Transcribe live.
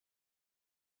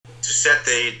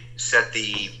set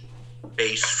the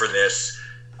base for this,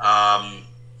 a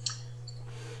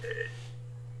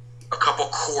couple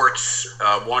courts,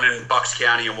 one in Bucks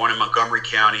County and one in Montgomery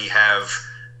County, have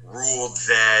ruled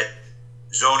that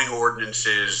zoning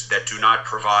ordinances that do not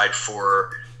provide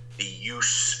for the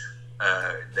use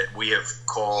that we have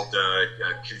called a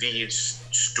convenience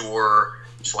store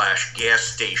 / gas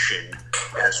station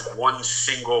as one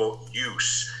single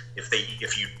use. If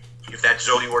that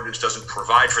zoning ordinance doesn't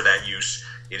provide for that use,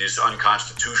 it is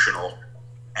unconstitutional.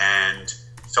 And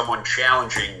someone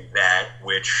challenging that,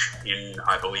 which in,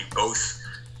 I believe, both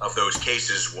of those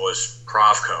cases was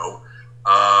Provco,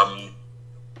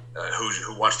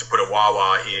 who wants to put a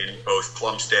Wawa in both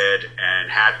Plumstead and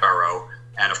Hatboro,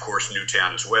 and of course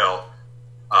Newtown as well.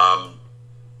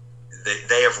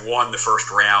 They have won the first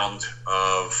round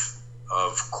of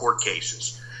court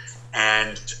cases.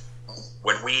 And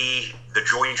when the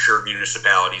joint-insured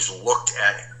municipalities, looked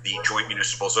at the joint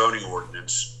municipal zoning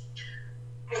ordinance,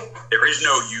 there is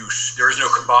no use. There is no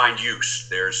combined use.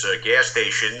 There's gas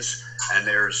stations and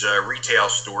there's retail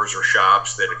stores or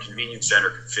shops that a convenience center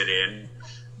could fit in,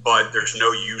 but there's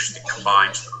no use that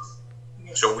combines them.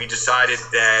 So we decided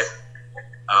that,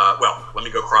 let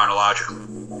me go chronologically.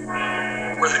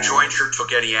 Before the jointure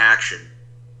took any action,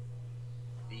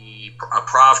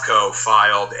 Provco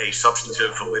filed a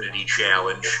substantive validity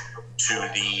challenge to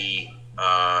the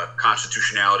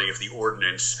constitutionality of the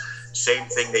ordinance. Same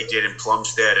thing they did in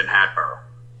Plumstead and Hatboro.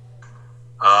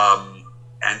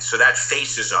 And so that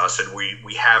faces us, and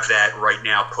we have that right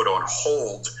now put on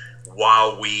hold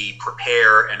while we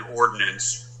prepare an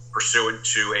ordinance pursuant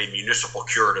to a municipal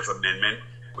curative amendment,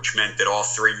 which meant that all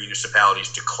three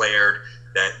municipalities declared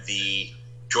that the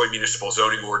joint municipal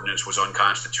zoning ordinance was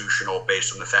unconstitutional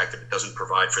based on the fact that it doesn't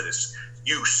provide for this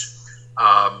use.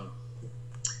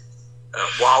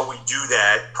 While we do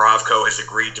that, Provco has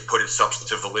agreed to put its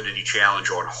substantive validity challenge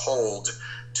on hold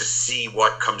to see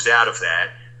what comes out of that.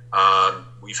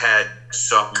 We've had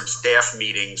some staff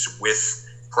meetings with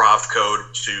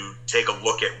Provco to take a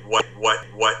look at what,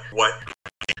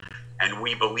 and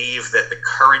we believe that the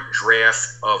current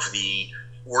draft of the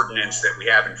ordinance that we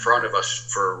have in front of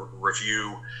us for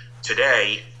review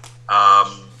today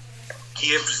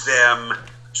gives them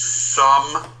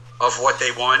some of what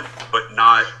they want, but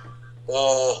not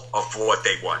all of what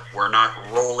they want. We're not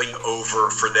rolling over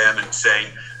for them and saying,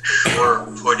 sure,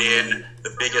 put in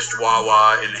the biggest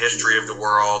Wawa in the history of the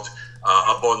world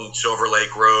up on Silver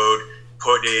Lake Road,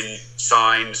 put in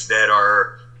signs that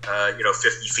are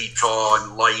 50 feet tall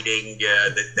and lighting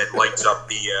that lights up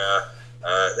the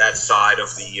that side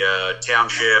of the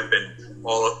township, and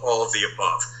all of the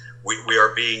above. We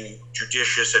are being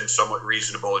judicious and somewhat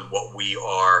reasonable in what we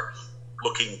are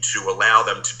looking to allow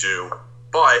them to do,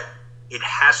 but it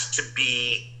has to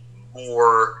be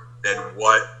more than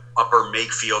what Upper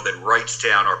Makefield and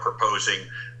Wrightstown are proposing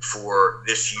for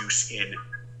this use in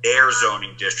their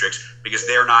zoning districts, because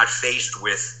they're not faced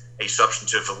with a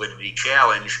substantive validity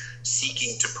challenge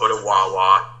seeking to put a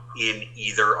Wawa in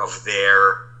either of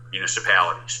their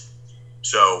municipalities.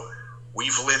 So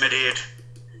we've limited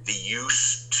the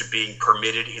use to being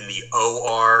permitted in the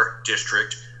OR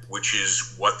district, which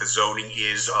is what the zoning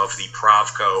is of the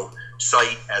Provco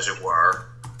site, as it were.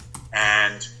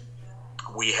 And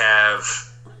we have,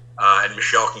 and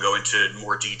Michelle can go into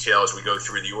more detail as we go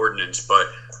through the ordinance, but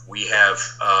we have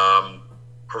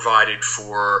provided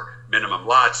for minimum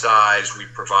lot size,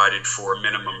 we've provided for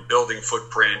minimum building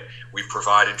footprint, we've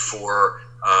provided for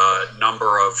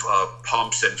number of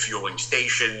pumps and fueling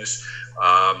stations,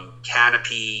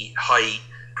 canopy height,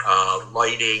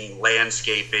 lighting,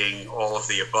 landscaping, all of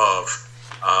the above.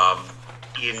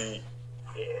 In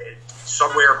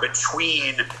somewhere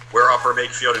between where Upper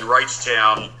Makefield and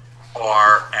Wrightstown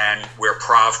are and where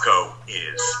Provco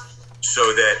is, so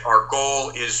that our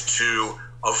goal is to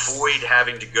avoid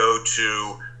having to go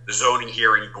to the zoning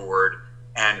hearing board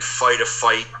and fight a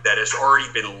fight that has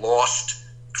already been lost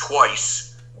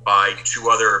twice by two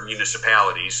other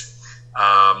municipalities,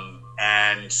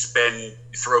 and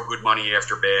throw good money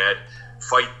after bad,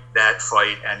 fight that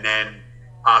fight, and then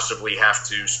possibly have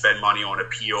to spend money on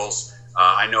appeals.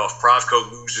 I know if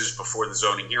Provco loses before the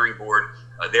zoning hearing board,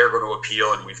 they're going to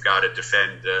appeal, and we've got to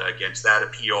defend against that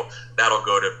appeal. That'll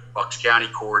go to Bucks County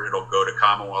Court, it'll go to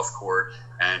Commonwealth Court,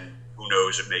 and who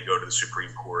knows, it may go to the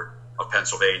Supreme Court of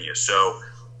Pennsylvania. So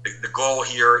the goal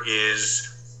here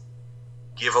is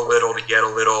give a little to get a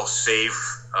little, save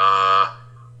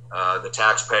the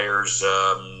taxpayers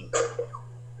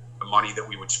the money that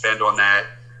we would spend on that,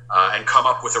 and come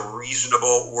up with a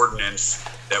reasonable ordinance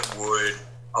that would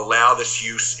allow this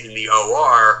use in the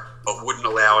OR, but wouldn't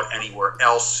allow it anywhere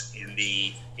else in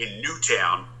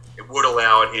Newtown. It would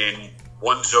allow it in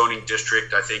one zoning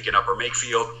district, I think, in Upper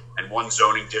Makefield, and one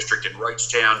zoning district in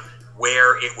Wrightstown,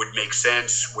 where it would make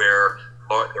sense, where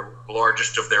the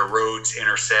largest of their roads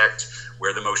intersect,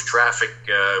 where the most traffic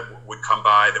would come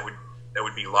by, that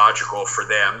would be logical for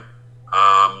them.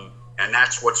 And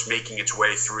that's what's making its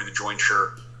way through the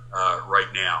jointure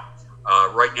right now.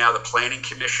 Right now, the Planning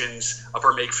Commission's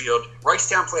Upper Makefield,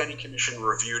 Wrightstown Planning Commission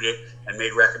reviewed it and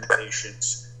made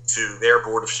recommendations to their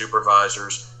Board of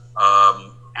Supervisors.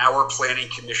 Our Planning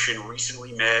Commission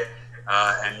recently met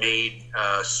and made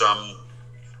some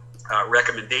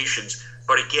recommendations.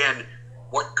 But again,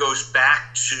 what goes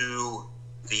back to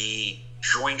the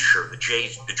jointure, the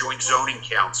Joint Zoning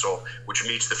Council, which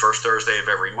meets the first Thursday of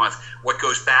every month, what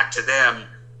goes back to them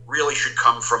really should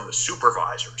come from the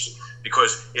supervisors.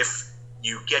 Because if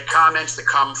you get comments that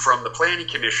come from the Planning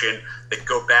Commission that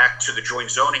go back to the Joint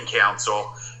Zoning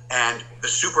Council, and the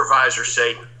supervisors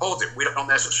say, hold it, we don't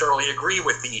necessarily agree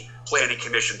with the Planning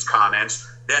Commission's comments,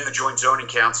 then the Joint Zoning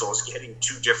Council is getting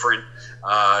two different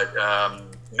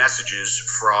messages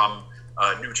from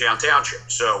Newtown Township.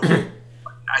 So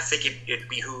I think it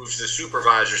behooves the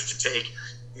supervisors to take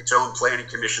its own Planning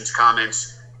Commission's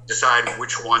comments, decide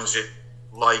which ones it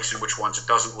likes and which ones it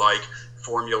doesn't like,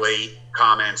 formulate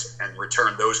comments, and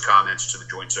return those comments to the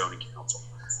Joint Zoning Council.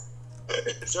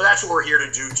 So that's what we're here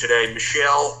to do today.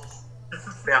 Michelle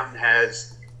Fountain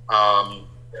has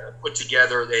put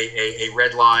together a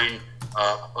red line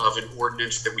of an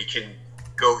ordinance that we can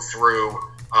go through.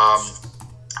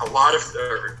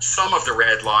 Some of the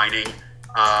redlining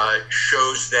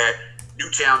shows that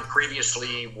Newtown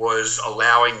previously was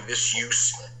allowing this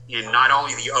use in not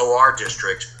only the OR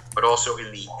district, but also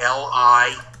in the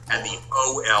LI and the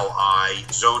OLI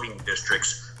zoning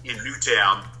districts in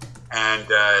Newtown. And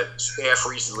staff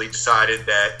recently decided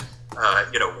that,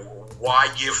 why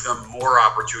give them more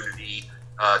opportunity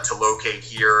to locate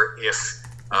here if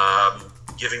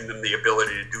giving them the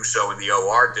ability to do so in the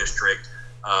OR district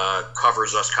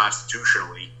covers us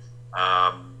constitutionally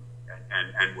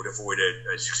and would avoid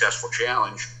a successful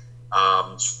challenge.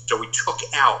 So we took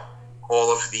out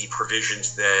all of the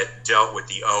provisions that dealt with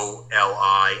the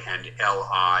OLI and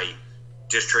LI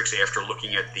districts after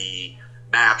looking at the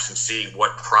maps and seeing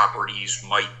what properties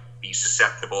might be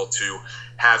susceptible to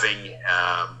having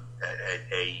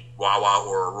a Wawa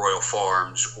or a Royal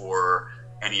Farms or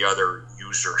any other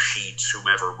user, Sheets,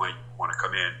 whomever might want to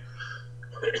come in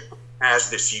as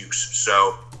this use.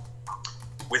 So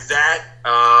with that,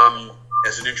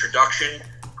 as an introduction,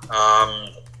 I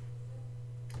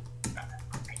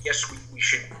guess we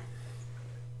should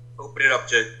open it up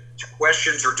to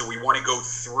questions, or do we want to go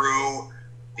through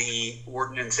the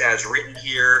ordinance as written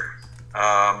here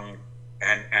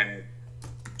and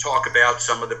talk about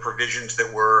some of the provisions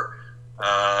that we're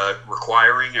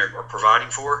requiring or providing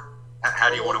for? How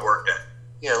do you want to work that?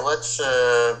 Yeah, let's,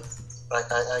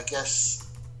 I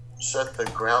guess, set the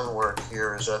groundwork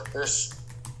here is that this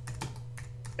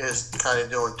is kind of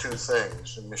doing two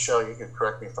things. And Michelle, you can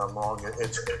correct me if I'm wrong.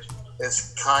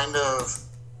 It's kind of,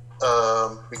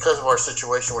 because of our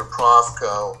situation with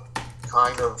Profco,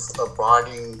 kind of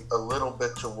abiding a little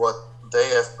bit to what they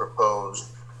have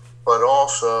proposed, but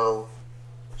also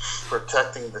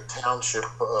protecting the township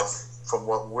from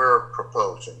what we're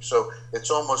proposing. So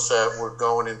it's almost that we're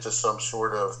going into some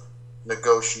sort of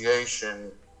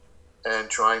negotiation and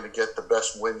trying to get the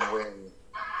best win-win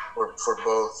for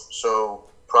both. So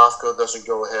Profco doesn't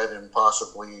go ahead and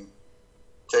possibly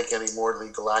take any more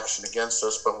legal action against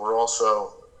us, but we're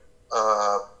also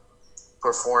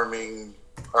performing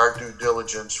our due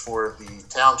diligence for the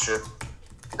township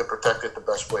to protect it the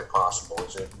best way possible.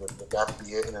 Would that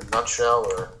be it in a nutshell,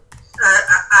 or?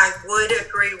 I would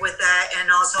agree with that,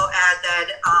 and also add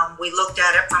that we looked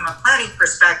at it from a planning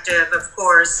perspective, of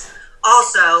course,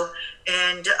 also,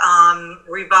 and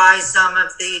revised some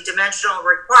of the dimensional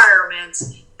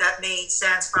requirements that made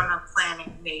sense from a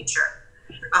planning nature.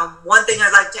 One thing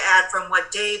I'd like to add from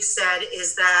what Dave said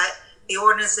is that the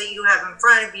ordinance that you have in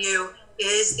front of you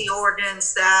is the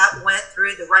ordinance that went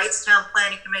through the Wrightstown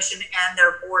Planning Commission and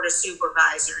their Board of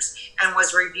Supervisors and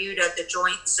was reviewed at the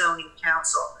Joint Zoning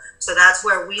Council. So that's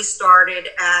where we started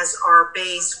as our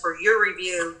base for your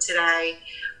review today.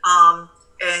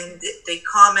 And the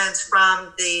comments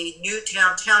from the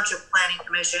Newtown Township Planning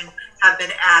Commission have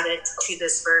been added to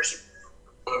this version.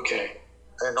 Okay.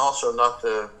 And also not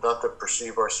to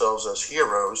perceive ourselves as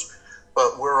heroes,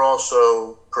 but we're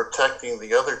also protecting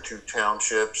the other two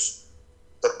townships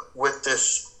with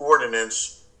this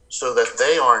ordinance so that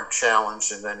they aren't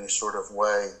challenged in any sort of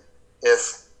way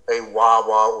if a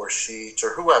Wawa or Sheets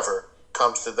or whoever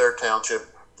comes to their township,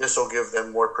 this will give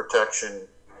them more protection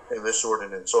in this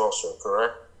ordinance also,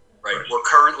 correct? Right. We're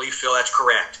currently, Phil, that's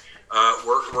correct.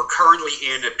 We're currently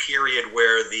in a period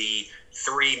where the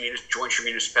three joint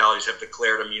municipalities have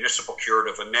declared a municipal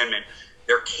curative amendment.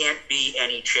 There can't be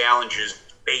any challenges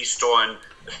based on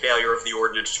the failure of the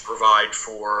ordinance to provide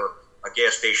for a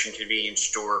gas station, convenience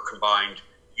store, combined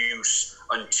use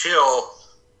until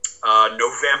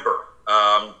November.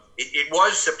 It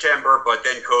was September, but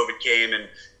then COVID came and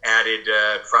added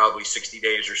probably 60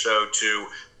 days or so to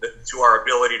our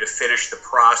ability to finish the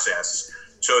process,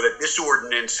 so that this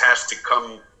ordinance has to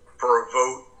come for a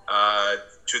vote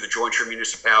to the jointure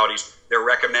municipalities. They're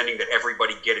recommending that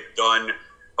everybody get it done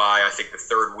by, I think, the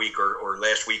third week or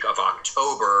last week of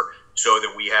October, so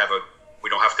that we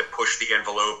don't have to push the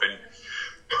envelope, and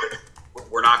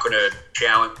we're not going to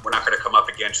come up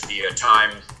against the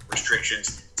time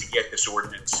restrictions to get this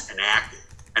ordinance enacted.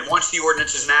 And once the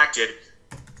ordinance is enacted,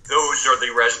 those are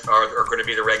are going to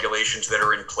be the regulations that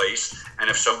are in place. And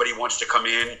if somebody wants to come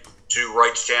in to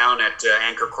Wrightstown at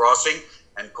Anchor Crossing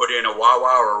and put in a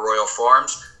Wawa or a Royal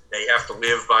Farms, they have to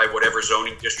live by whatever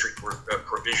zoning district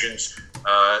provisions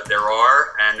there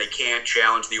are, and they can't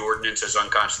challenge the ordinance as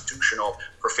unconstitutional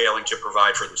for failing to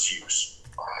provide for this use.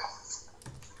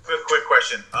 A quick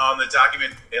question. On the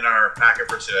document in our packet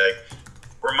for today,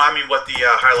 remind me what the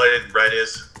highlighted red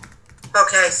is.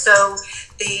 Okay, so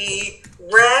the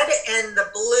red and the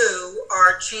blue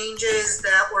are changes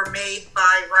that were made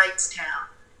by Wrightstown.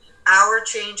 Our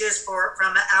changes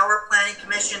from our planning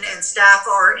commission and staff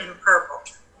are in purple.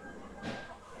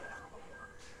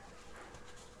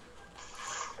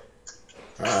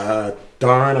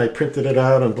 Darn, I printed it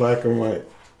out in black and white.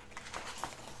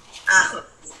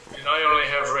 And I only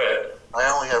have red. I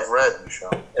only have red,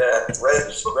 Michelle. Yeah, red.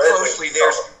 Closely,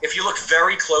 if you look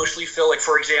very closely, Phil, like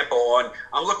for example,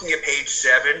 I'm looking at page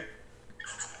 7,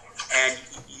 and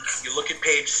you look at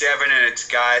page 7, and it's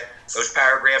got those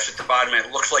paragraphs at the bottom, and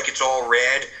it looks like it's all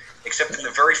red, except in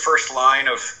the very first line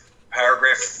of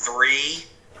paragraph 3,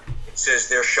 it says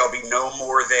there shall be no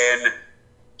more than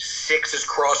 6 is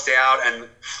crossed out, and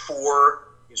 4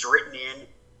 is written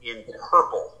in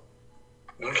purple.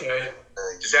 Okay.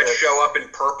 Does that show up in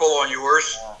purple on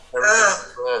yours?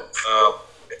 Everything's red.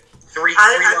 Three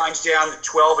lines down, the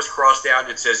 12 is crossed out,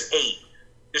 and it says 8.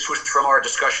 This was from our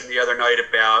discussion the other night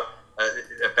about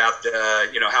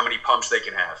how many pumps they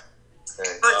can have.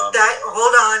 Okay. But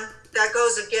hold on, that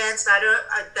goes against,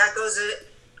 that goes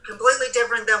completely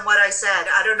different than what I said.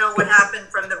 I don't know what happened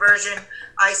from the version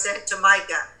I sent to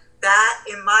Micah. That,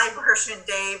 in my version,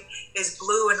 Dave, is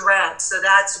blue and red. So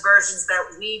that's versions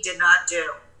that we did not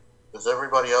do. Does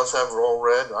everybody else have all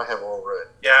red? I have all red.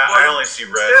 Yeah, I only see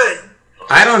red. Good.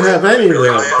 I don't have any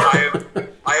red.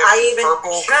 I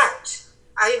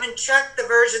even checked the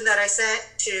version that I sent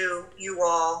to you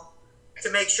all to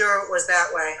make sure it was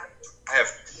that way. I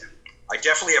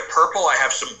definitely have purple. I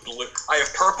have some blue. I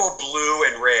have purple, blue,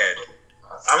 and red.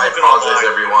 I apologize,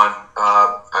 everyone.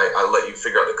 I let you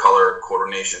figure out the color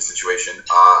coordination situation.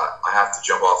 I have to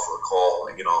jump off for a call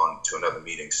and get on to another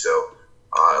meeting, so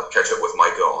I'll catch up with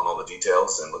Micah on all the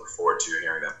details and look forward to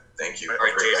hearing them. Thank you. All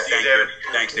right, David.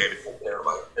 Thank you. Thanks, David.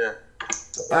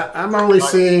 Yeah. I'm only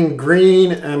seeing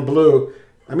green and blue.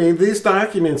 I mean, these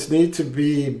documents need to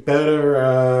be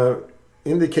better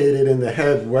indicated in the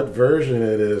head what version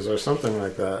it is or something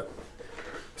like that.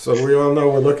 So we all know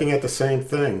we're looking at the same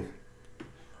thing.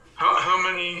 How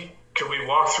many, can we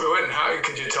walk through it, and how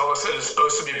could you tell us that it's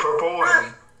supposed to be purple?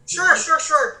 And Sure.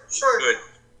 Good.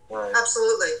 Right.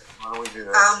 Absolutely. Why don't we do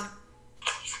that?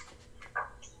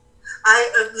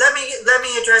 Let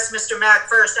me address Mr. Mack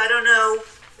first. I don't know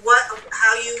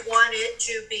how you want it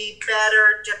to be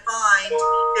better defined.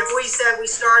 If we said we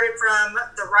started from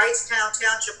the Wrightstown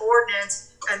Township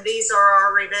Ordinance and these are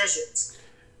our revisions.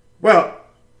 Well,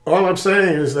 all I'm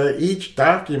saying is that each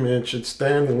document should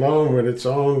stand alone with its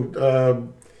own,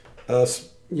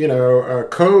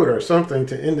 code or something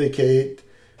to indicate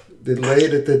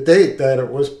the date that it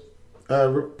was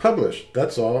published.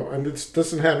 That's all, and it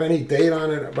doesn't have any date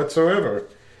on it whatsoever.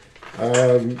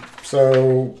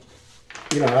 So,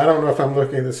 I don't know if I'm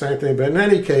looking at the same thing, but in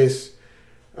any case,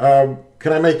 can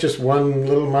I make just one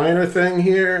little minor thing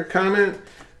here? Comment?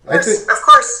 Of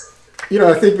course.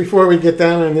 I think before we get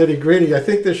down to nitty gritty, I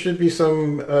think there should be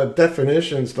some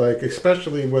definitions, like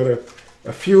especially what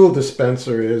a fuel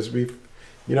dispenser is.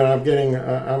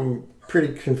 I'm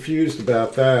pretty confused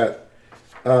about that.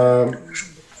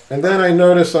 And then I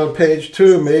notice on page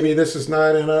 2, maybe this is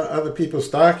not in other people's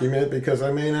document because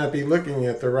I may not be looking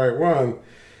at the right one.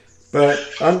 But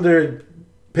under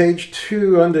page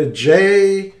 2, under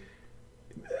J,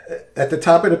 at the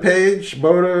top of the page,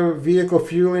 motor vehicle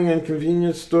fueling and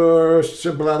convenience store,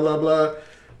 blah, blah, blah,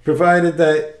 provided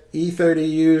that E30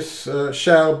 use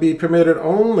shall be permitted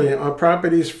only on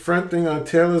properties fronting on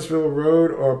Taylorsville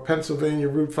Road or Pennsylvania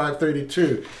Route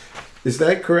 532. Is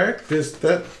that correct? Is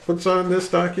that what's on this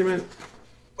document?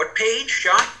 What page,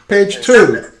 John? Page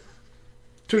 2.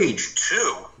 Page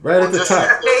 2. Right at the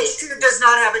top. Page 2 does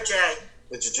not have a J.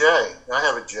 It's a J. I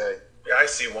have a J. Yeah, I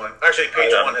see one. Actually,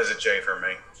 page 1 has a J for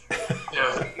me.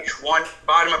 Yeah. Page 1,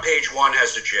 bottom of page 1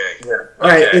 has a J. Yeah. All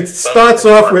right, Okay. it starts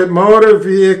off with motor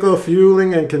vehicle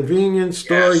fueling and convenience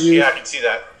store Yes. use. Yeah, I can see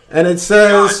that. And it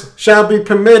says, shall be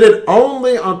permitted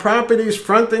only on properties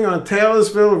fronting on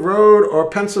Taylorsville Road or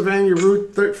Pennsylvania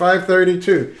Route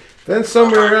 532. Then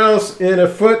somewhere else in a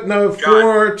footnote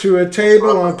 4 to a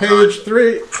table on page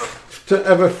 3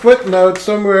 of a footnote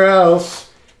somewhere else,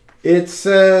 it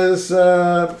says,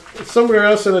 somewhere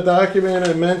else in the document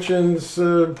it mentions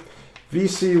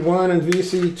VC1 and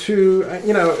VC2.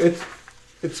 You know,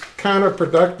 it's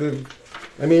counterproductive.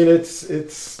 I mean,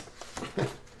 it's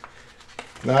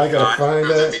now I gotta find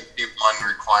There's that. a VC1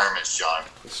 requirements, John.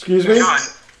 Excuse me?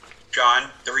 John,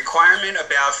 the requirement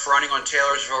about fronting on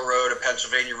Taylorsville Road of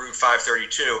Pennsylvania Route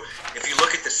 532, if you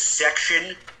look at the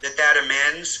section that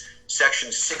amends, section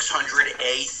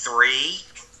 600A3,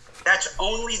 that's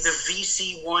only the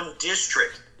VC1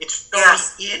 district. It's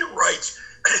only in Wrights.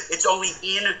 It's only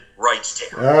in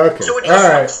Wrightstown. Okay. So it All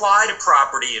doesn't right. apply to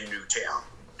property in Newtown.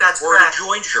 That's Or correct. a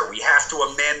jointure. We have to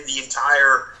amend the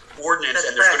entire ordinance, That's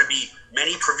and there's correct. going to be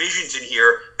many provisions in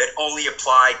here that only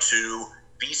apply to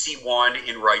VC1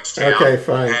 in Wrightstown. Okay,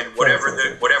 fine. And whatever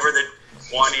Fine. the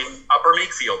one in Upper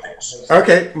Makefield is.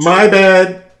 Okay, my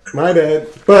bad.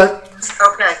 But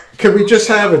Okay. could we just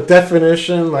have a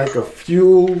definition like a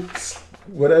fuel,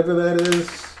 whatever that is?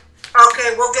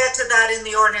 Okay, we'll get to that in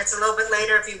the ordinance a little bit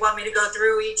later if you want me to go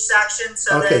through each section,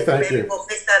 so Okay, that thank maybe you. we'll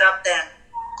pick that up then.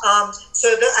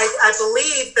 I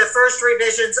believe the first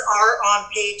revisions are on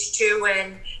page 2,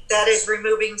 and that is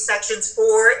removing sections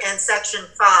 4 and section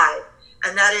 5.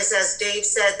 And that is, as Dave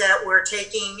said, that we're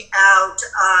taking out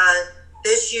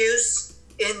this use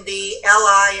in the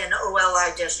LI and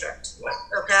OLI district.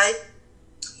 Okay?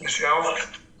 Michelle,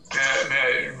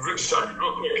 may I stop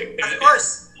real quick? Of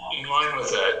course. In line with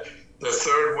that, the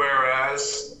third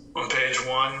whereas on page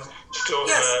 1 still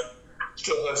Yes.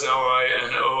 has LI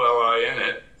and OLI in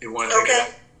it. You want to take Okay.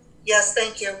 it? Yes,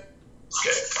 thank you.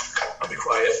 Okay, I'll be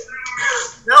quiet.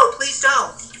 No, please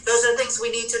don't. Those are things we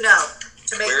need to know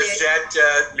to make Where's it.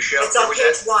 that, Michelle? It's Where on was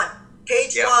page that? 1.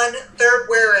 Page Yeah. 1, third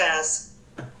whereas.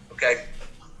 Okay,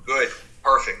 good,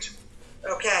 perfect.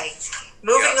 Okay.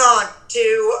 Moving on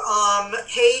to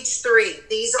page 3.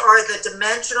 These are the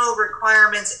dimensional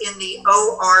requirements in the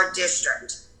OR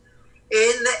district.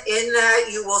 In that,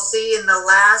 you will see in the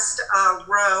last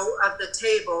row of the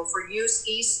table for use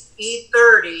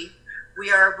E30,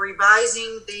 we are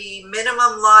revising the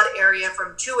minimum lot area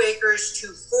from 2 acres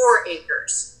to 4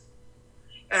 acres.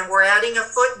 And we're adding a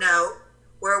footnote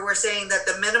where we're saying that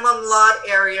the minimum lot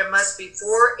area must be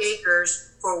 4 acres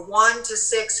for 1 to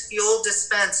 6 fuel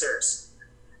dispensers.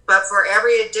 But for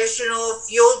every additional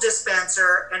fuel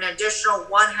dispenser, an additional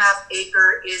 1/2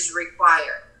 acre is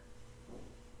required.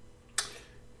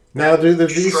 Now do the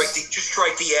Just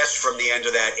strike the S from the end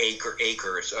of that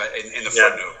acres in the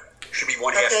footnote. Should be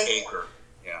 1/2 Okay. acre.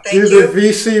 Yeah. Thank do you. the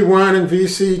VC1 and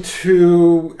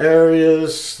VC2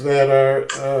 areas that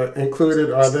are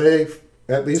included, are they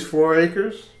at least 4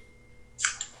 acres?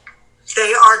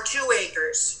 They are 2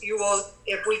 acres. You will,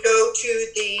 if we go to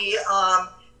the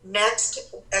next,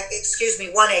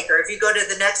 1 acre. If you go to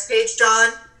the next page,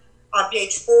 John, on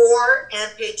page 4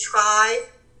 and page 5,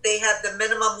 they have the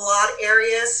minimum lot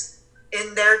areas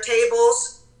in their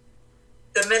tables.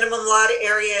 The minimum lot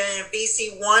area in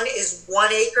VC1 is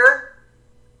 1 acre.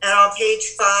 And on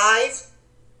page 5,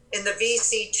 in the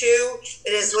VC2,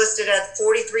 it is listed at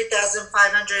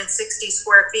 43,560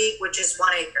 square feet, which is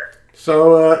 1 acre.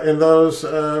 So in those,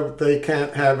 they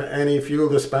can't have any fuel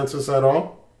dispensers at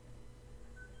all?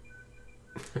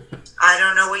 I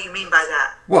don't know what you mean by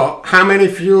that. Well, how many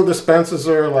fuel dispensers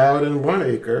are allowed in 1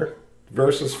 acre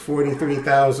versus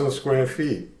 43,000 square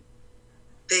feet?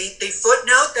 The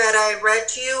footnote that I read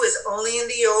to you is only in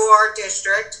the OR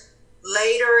district.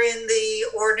 Later in the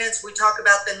ordinance, we talk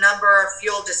about the number of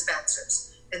fuel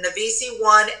dispensers. In the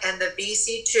VC1 and the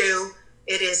VC2,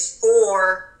 it is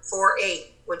 4 for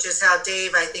 8, which is how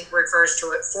Dave, I think, refers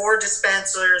to it. 4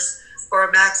 dispensers for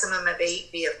a maximum of 8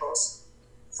 vehicles.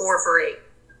 4 for 8.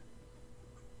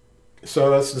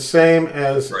 So that's the same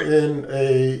as Right.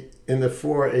 in the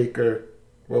 4 acre.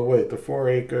 Well, wait, the 4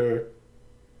 acre.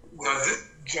 Now,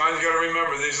 John, you got to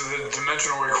remember these are the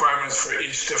dimensional requirements for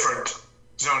each different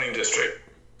zoning district.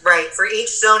 Right, for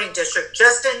each zoning district.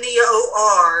 Just in the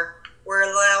OR, we're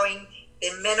allowing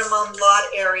a minimum lot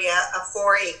area of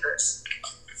 4 acres.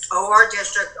 OR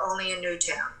district only in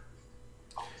Newtown.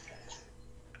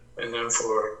 And then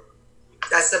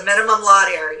That's the minimum lot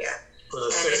area. for the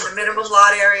And six, in the minimum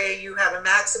lot area, you have a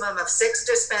maximum of 6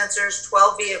 dispensers,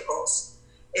 12 vehicles.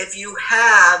 If you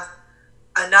have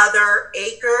another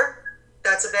acre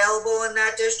that's available in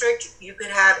that district, you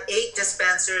could have 8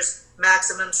 dispensers,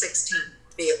 maximum 16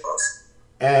 vehicles.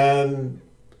 And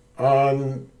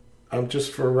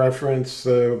just for reference,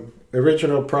 the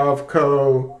original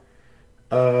Provco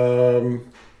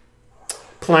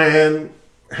plan,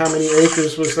 how many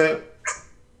acres was that?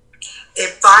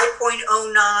 If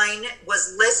 5.09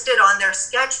 was listed on their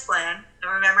sketch plan,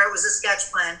 and remember it was a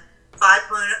sketch plan,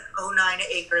 5.09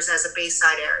 acres as a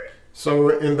Bayside area. So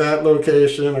in that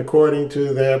location, according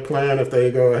to their plan, if they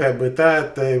go ahead with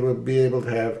that, they would be able to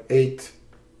have 8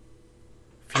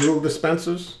 fuel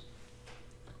dispensers?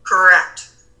 Correct.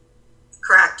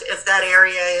 Correct, if that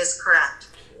area is correct.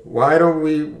 Why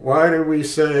do we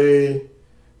say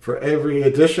for every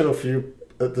additional fuel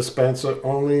dispenser,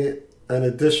 only an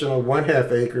additional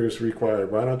 1/2 acre is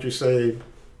required? Why don't you say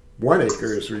 1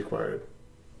 acre is required?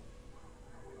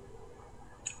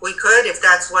 We could, if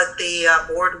that's what the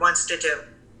board wants to do.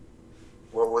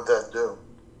 What would that do?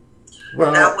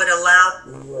 Well, That would allow,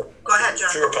 go ahead, John.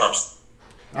 Sewer pumps.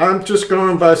 I'm just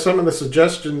going by some of the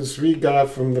suggestions we got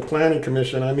from the Planning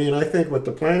Commission. I mean, I think what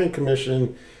the Planning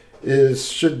Commission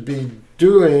should be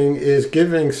doing is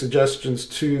giving suggestions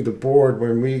to the board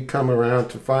when we come around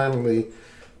to finally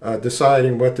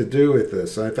deciding what to do with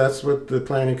this. That's what the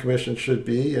Planning Commission should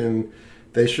be, and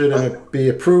they shouldn't be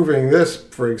approving this,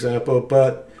 for example.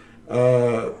 But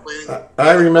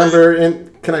I remember,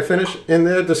 can I finish? In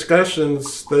their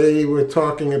discussions, they were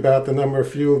talking about the number of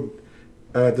fuel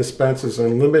dispensers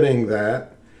and limiting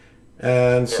that.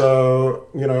 And so,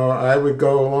 I would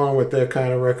go along with their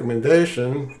kind of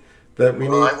recommendation that we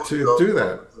need to do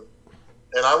that.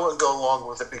 And I wouldn't go along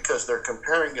with it because they're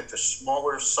comparing it to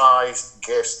smaller sized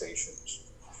gas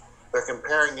stations. They're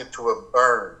comparing it to a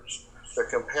Burns. They're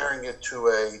comparing it to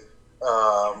a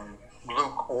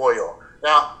Luke Oil.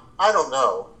 Now, I don't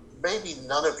know. Maybe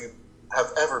none of you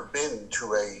have ever been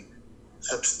to a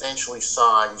substantially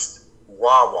sized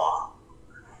Wawa.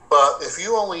 But if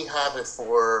you only have it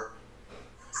for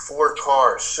 4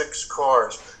 cars, 6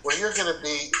 cars, well, you're going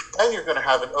to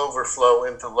have an overflow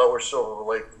into Lower Silver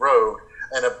Lake Road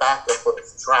and a backup of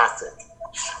traffic.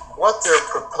 What they're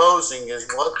proposing is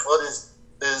what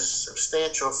is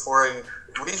substantial for a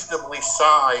reasonably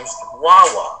sized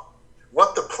Wawa.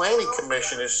 What the Planning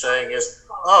Commission is saying is,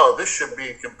 this should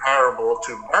be comparable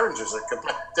to Burns.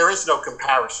 There is no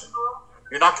comparison.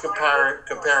 You're not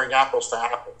comparing apples to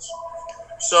apples.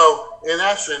 So, in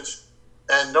essence,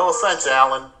 and no offense,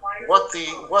 Alan, what the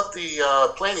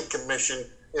Planning Commission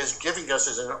is giving us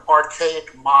is an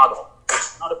archaic model.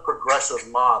 It's not a progressive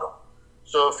model.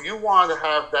 So, if you want to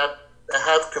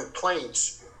have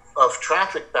complaints of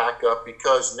traffic backup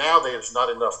because now there's not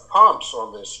enough pumps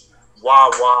on this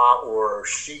Wawa or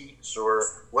Sheets or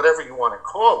whatever you want to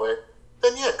call it,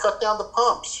 then yeah, cut down the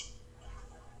pumps.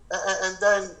 And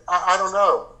then I don't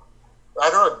know.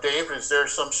 Dave, is there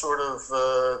some sort of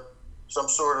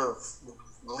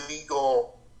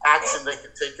legal action they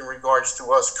could take in regards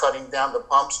to us cutting down the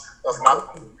pumps of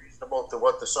not being reasonable to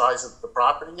what the size of the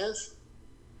property is?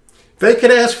 They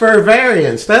could ask for a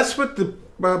variance. That's what the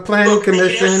Planning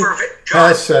Commission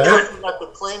has said.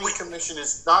 The Planning Commission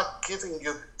is not giving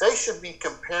you. They should be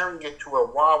comparing it to a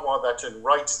Wawa that's in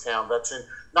Wrightstown. That's in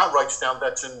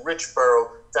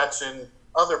Richboro. That's in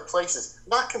other places.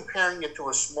 Not comparing it to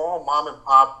a small mom and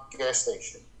pop gas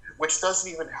station, which doesn't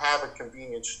even have a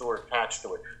convenience store attached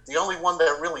to it. The only one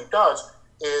that really does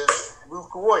is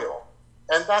Luke Oil,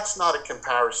 and that's not a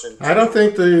comparison. I don't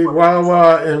think the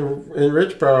Wawa in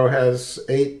Richboro has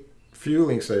 8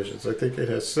 fueling stations. I think it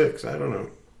has 6. I don't know.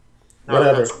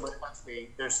 Whatever.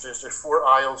 There's 4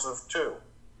 aisles of 2.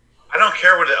 I don't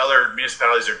care what the other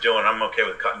municipalities are doing. I'm okay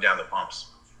with cutting down the pumps.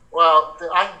 Well,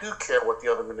 I do care what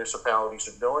the other municipalities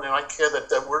are doing, and I care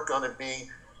that we're going to be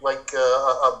like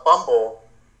a Bumble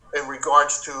in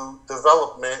regards to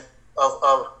development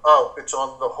of it's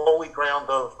on the holy ground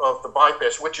of the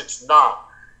bypass, which it's not.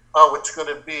 It's going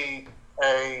to be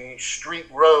a street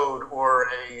road or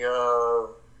a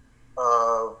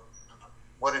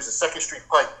Second Street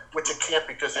Pike, which it can't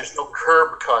because there's no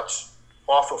curb cuts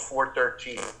off of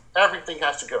 413. Everything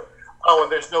has to go.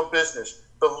 And there's no business.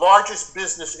 The largest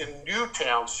business in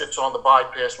Newtown sits on the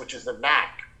bypass, which is the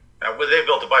NAC. They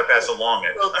built a bypass along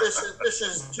it. Well, this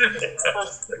is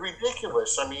just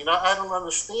ridiculous. I mean, I don't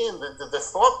understand the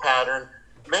thought pattern.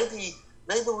 Maybe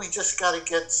we just got to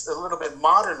get a little bit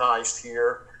modernized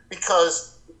here,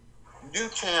 because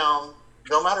Newtown,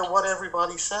 no matter what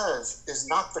everybody says, is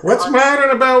not the. What's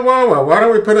modern about Wawa? Why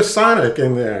don't we put a Sonic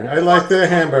in there? I like their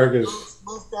hamburgers.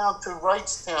 Move down to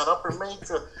Wrightstown, Upper Main.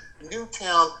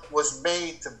 Newtown was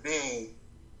made to be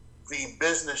the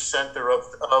business center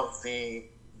of the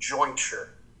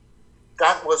jointure.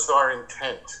 That was our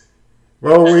intent.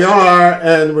 Well, we are,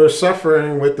 and we're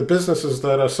suffering with the businesses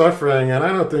that are suffering, and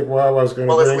I don't think Wawa's going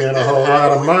to bring in a whole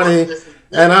lot of money.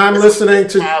 And I'm listening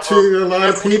to a lot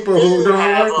of people who don't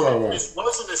like Wawa. This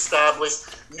wasn't established.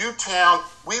 Newtown,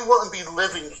 we wouldn't be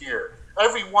living here.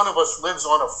 Every one of us lives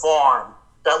on a farm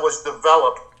that was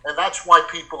developed, and that's why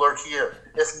people are here.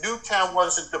 If Newtown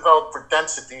wasn't developed for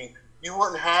density, you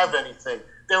wouldn't have anything.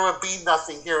 There would be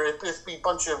nothing here. It'd just be a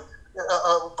bunch of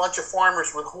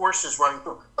farmers with horses running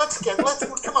through.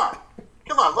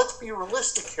 Come on. Let's be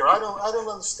realistic here. I don't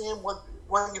understand what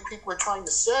you people are trying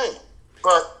to say.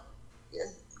 But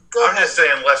I'm just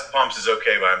saying less pumps is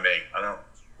okay by me.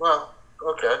 Well,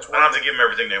 okay. I don't have to give them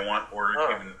everything they want or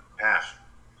even half.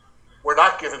 We're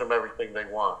not giving them everything they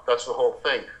want. That's the whole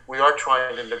thing. We are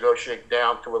trying to negotiate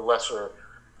down to a lesser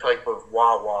type of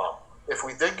Wawa. If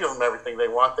we did give them everything they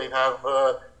want, they'd have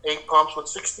 8 pumps with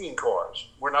 16 cars.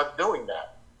 We're not doing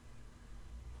that.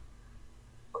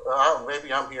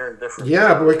 Maybe I'm hearing different.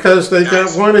 Yeah, because they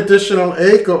got 1 additional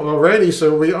acre already,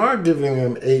 so we are giving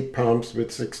them 8 pumps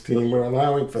with 16. We're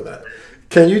allowing for that.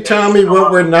 Can you tell me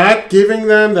what we're not giving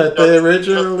them that they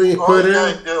originally put in? All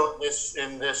you gotta do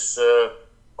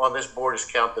on this board is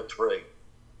count to 3.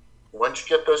 Once you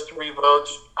get those 3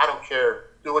 votes, I don't care.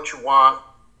 Do what you want.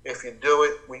 If you do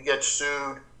it, we get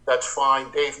sued. That's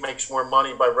fine. Dave makes more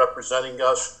money by representing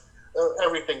us.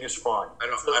 Everything is fine. I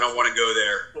don't want to go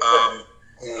there.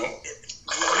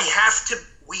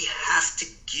 We have to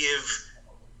give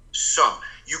some.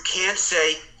 You can't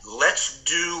say, let's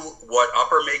do what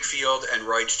Upper Makefield and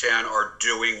Wrightstown are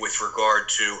doing with regard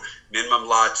to minimum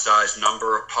lot size,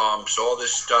 number of pumps, all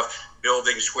this stuff,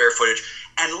 building square footage,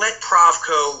 and let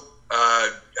Provco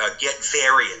get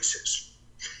variances.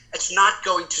 It's not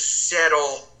going to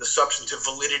settle the substantive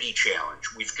validity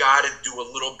challenge. We've got to do a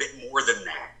little bit more than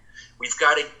that. We've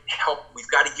got to help. We've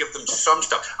got to give them some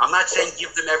stuff. I'm not saying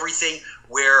give them everything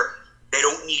where they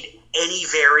don't need any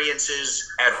variances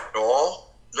at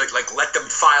all. Like let them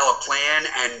file a plan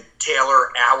and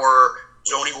tailor our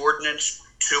zoning ordinance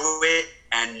to it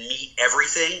and meet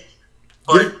everything.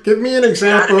 But give me an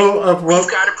example of what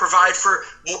we've got to provide for.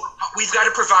 We've got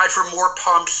to provide for more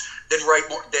pumps than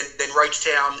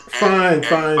Wrightstown.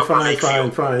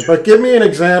 Fine. But give me an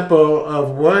example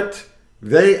of what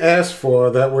they asked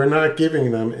for that we're not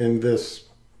giving them in this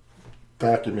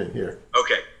document here.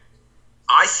 Okay.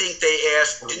 I think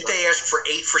didn't they ask for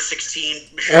 8 for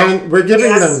 16, Michelle? And we're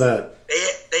giving them that.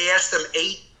 They asked them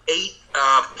 8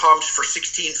 pumps for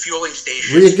 16 fueling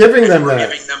stations. We're giving them that. We're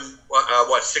giving them,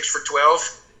 6 for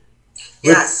 12?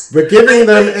 Yes. We're giving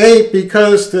them 8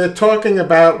 because we're talking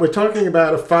about a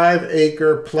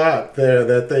 5-acre plot there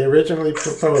that they originally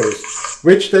proposed,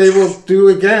 which they will do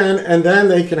again, and then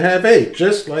they can have 8,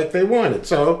 just like they wanted.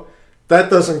 So that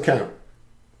doesn't count.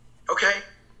 Okay.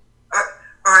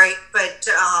 All right, but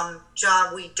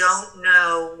John, we don't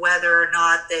know whether or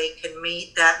not they can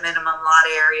meet that minimum lot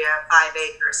area of 5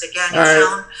 acres. Again,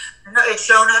 it's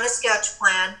shown on a sketch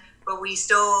plan, but we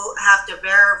still have to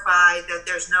verify that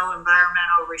there's no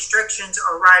environmental restrictions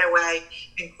or right-of-way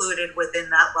included within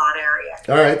that lot area.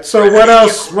 All right. So what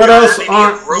else are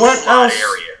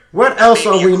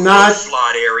we not?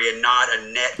 Lot area, not a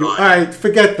net lot. All right,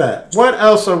 forget that. What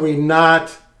else are we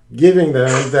not giving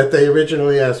them that they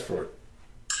originally asked for?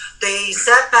 The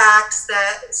setbacks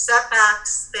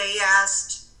they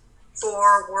asked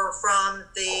for were from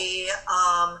the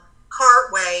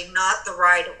cartway, not the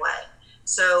right-of-way.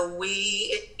 So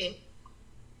you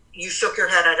shook your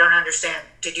head. I don't understand.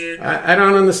 Did you? I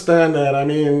don't understand that. I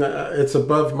mean, it's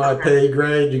above my pay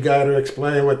grade. You got to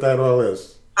explain what that all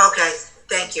is. Okay,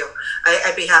 thank you.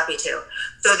 I'd be happy to.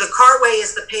 So the cartway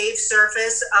is the paved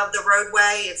surface of the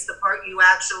roadway. It's the part you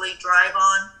actually drive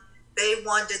on. They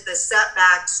wanted the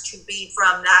setbacks to be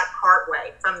from that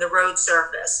cartway, from the road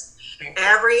surface.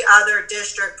 Every other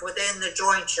district within the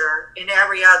jointure, in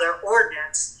every other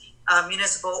ordinance,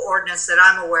 municipal ordinance that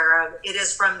I'm aware of, it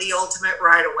is from the ultimate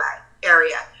right-of-way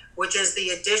area, which is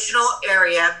the additional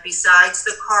area besides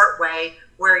the cartway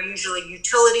where usually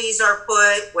utilities are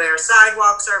put, where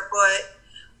sidewalks are put.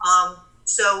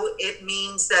 So it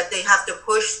means that they have to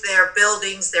push their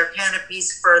buildings, their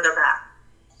canopies further back.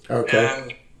 Okay.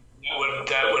 And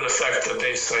that would affect the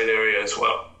base site area as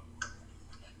well.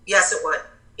 Yes, it would.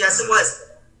 Yes, it was.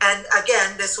 And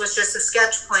again, this was just a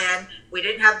sketch plan. We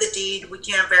didn't have the deed. We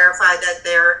can't verify that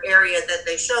their area that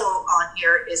they show on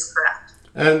here is correct.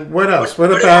 And what else? What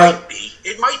But about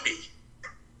it might be.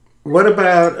 what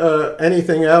about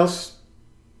anything else?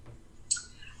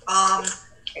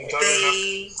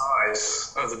 The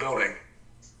Size of the building.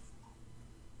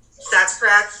 That's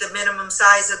correct. The minimum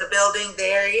size of the building,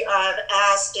 they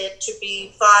asked it to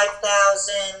be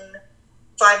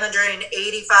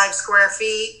 5,585 square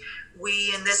feet.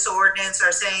 We, in this ordinance,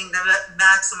 are saying the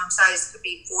maximum size could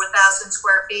be 4,000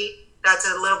 square feet. That's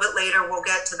a little bit later. We'll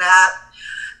get to that.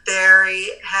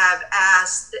 They have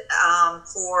asked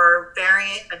for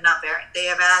they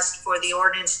have asked for the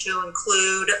ordinance to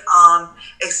include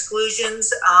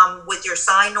exclusions with your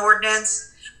sign ordinance.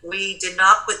 We did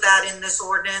not put that in this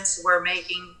ordinance. We're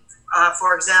making,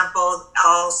 for example,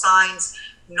 all signs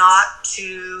not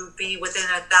to be within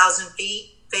 1,000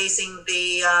 feet facing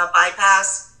the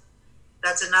bypass.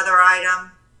 That's another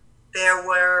item. There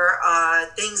were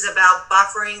things about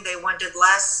buffering. They wanted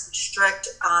less strict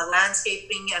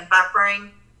landscaping and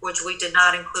buffering, which we did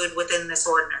not include within this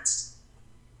ordinance.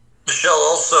 Michelle,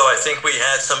 also, I think we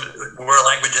had some more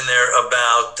language in there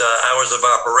about hours of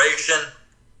operation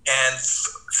and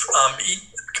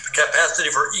capacity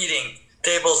for eating,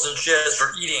 tables and chairs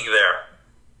for eating there,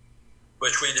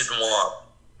 which we didn't want.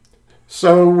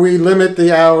 So we limit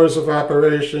the hours of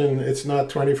operation. It's not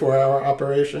 24-hour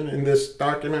operation in this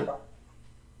document?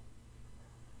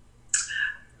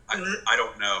 I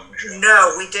don't know, Michelle.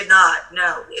 No, we did not.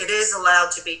 No, it is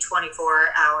allowed to be 24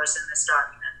 hours in this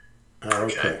document.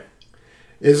 Okay.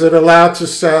 Is it allowed to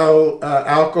sell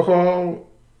alcohol?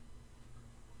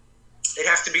 It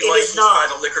has to be It is licensed not.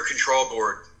 by the Liquor Control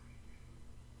Board.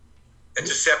 It's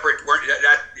a separate.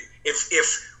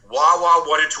 If Wawa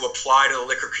wanted to apply to the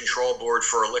Liquor Control Board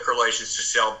for a liquor license to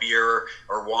sell beer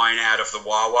or wine out of the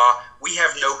Wawa, we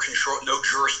have no control, no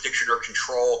jurisdiction or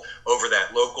control over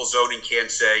that. Local zoning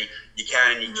can't say you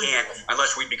can and you can't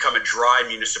unless we become a dry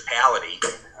municipality,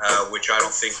 which I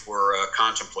don't think we're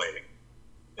contemplating.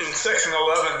 In section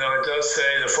 11, though, it does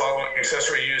say the following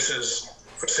accessory uses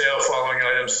for sale of following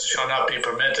items shall not be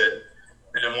permitted.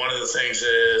 And then one of the things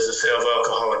is the sale of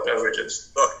alcoholic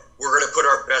beverages. Look, we're going to put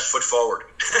our best foot forward.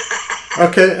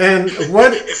 Okay, and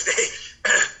what If they,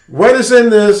 what is in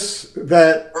this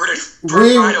that we're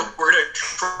going to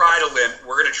try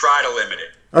to limit it.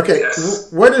 okay?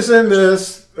 Yes. What is in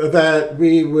this that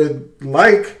we would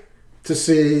like to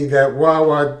see that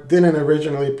Wawa didn't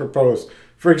originally propose?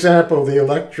 For example, the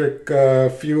electric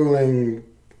fueling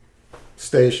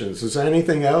stations. Is there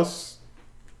anything else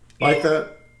like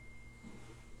that?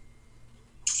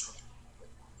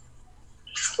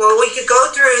 Well, we could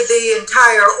go through the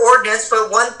entire ordinance,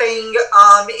 but one thing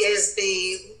is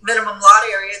the minimum lot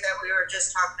area that we were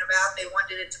just talking about. They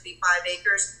wanted it to be 5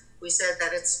 acres. We said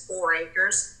that it's 4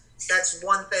 acres. That's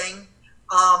one thing.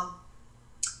 I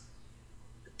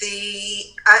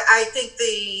think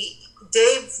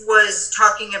Dave was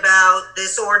talking about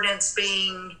this ordinance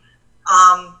being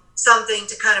something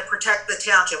to kind of protect the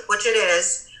township, which it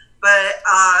is. But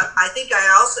I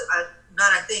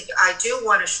do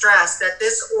want to stress that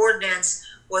this ordinance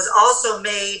was also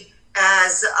made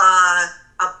as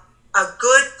a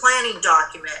good planning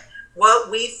document. What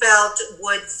we felt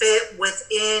would fit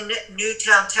within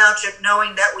Newtown Township,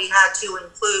 knowing that we had to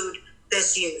include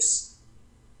this use.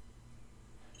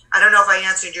 I don't know if I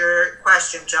answered your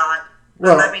question, John.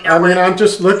 Well, Let me know I mean, when- I'm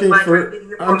just looking when for you're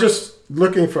reading I'm just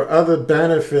looking for other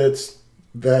benefits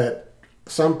that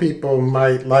some people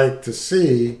might like to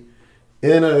see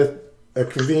in a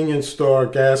convenience store,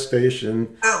 gas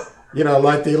station. Oh, You know,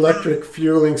 like the electric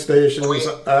fueling stations.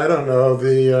 I don't know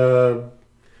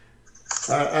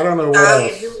I don't know what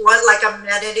else. you want like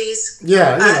amenities?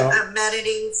 Yeah, you know.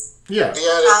 Amenities. Yeah.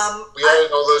 We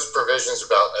added all those provisions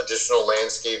about additional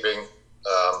landscaping,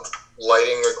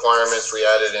 lighting requirements we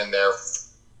added in there.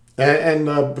 And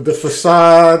the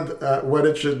facade, what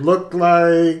it should look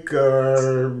like,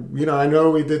 or I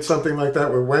know we did something like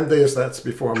that with Wendy's. That's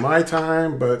before my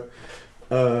time, but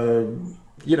I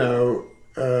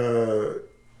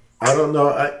don't know.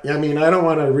 I mean, I don't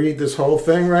want to read this whole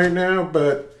thing right now,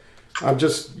 but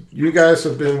you guys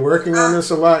have been working on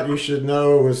this a lot. You should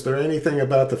know. Is there anything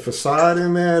about the facade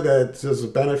in there that is a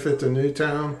benefit to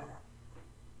Newtown?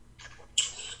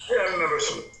 Yeah, I remember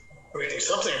reading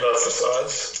something about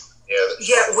facades.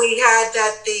 Yeah, we had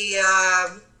that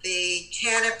the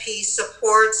canopy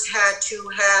supports had to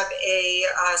have a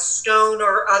stone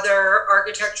or other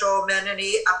architectural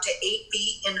amenity up to 8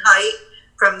 feet in height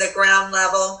from the ground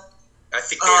level. I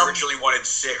think they originally wanted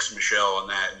 6, Michelle, on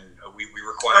that, and we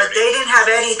required They didn't have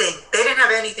anything. They didn't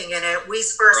have anything in it. We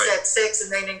first Right. said 6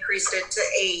 and then increased it to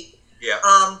 8. Yeah.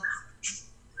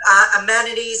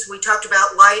 Amenities, we talked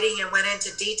about lighting and went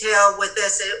into detail with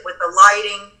this, with the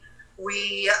lighting.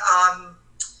 We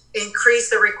increased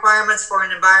the requirements for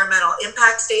an environmental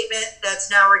impact statement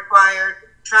that's now required,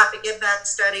 traffic impact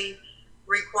study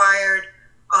required,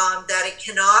 that it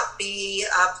cannot be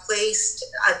placed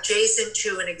adjacent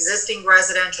to an existing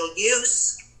residential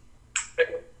use.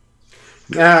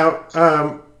 Now,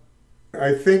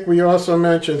 I think we also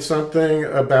mentioned something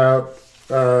about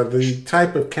the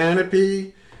type of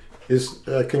canopy.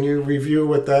 Can you review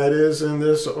what that is in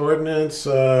this ordinance?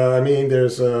 I mean,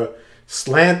 there's a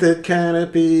slanted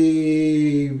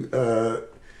canopy, a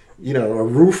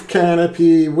roof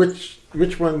canopy. Which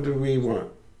one do we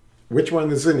want? Which one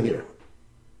is in here?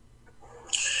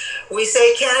 We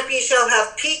say canopy shall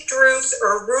have peaked roofs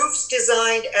or roofs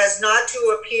designed as not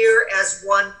to appear as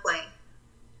one plane.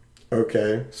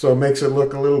 Okay, so it makes it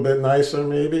look a little bit nicer,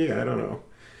 maybe? I don't know.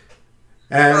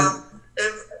 And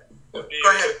Go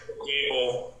ahead.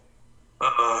 Gable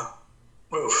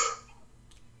roof.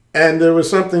 And there was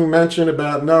something mentioned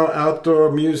about no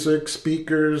outdoor music,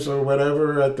 speakers, or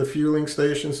whatever at the fueling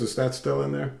stations. Is that still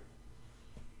in there?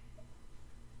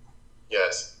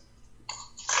 Yes.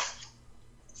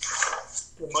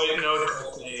 You might note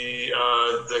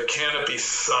that the canopy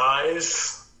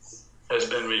size has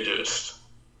been reduced.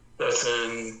 That's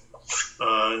in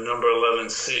number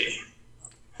 11C.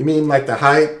 You mean like the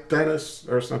height, Dennis,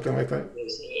 or something like that?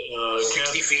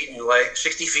 60 feet in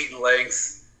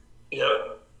length.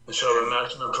 Yep. It shall have a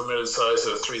maximum permitted size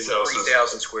of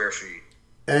 3,000 square feet.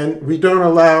 And we don't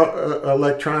allow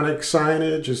electronic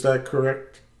signage, is that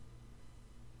correct?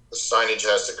 The signage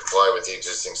has to comply with the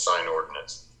existing sign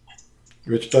ordinance.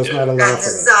 Which does not allow And for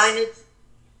the that. signage,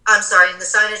 and the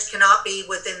signage cannot be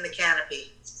within the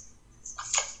canopy.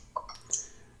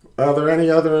 Are there any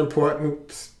other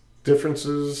important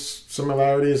differences,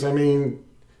 similarities? I mean,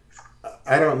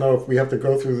 I don't know if we have to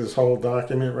go through this whole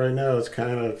document right now. It's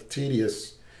kind of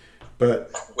tedious. But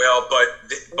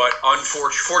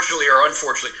fortunately or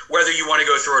unfortunately, whether you want to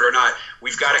go through it or not,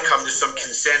 we've got to come to some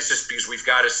consensus, because we've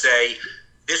got to say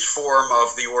this form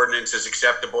of the ordinance is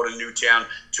acceptable to Newtown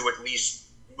to at least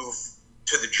move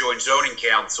to the Joint Zoning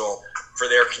Council for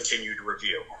their continued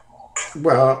review.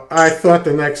 Well, I thought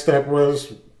the next step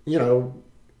was,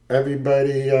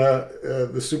 everybody,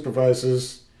 the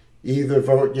supervisors, either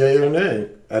vote yay or nay.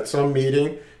 At some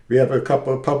meeting, we have a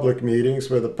couple of public meetings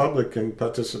where the public can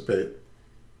participate.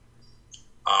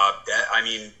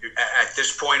 At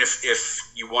this point,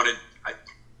 if you wanted,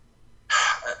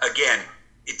 again,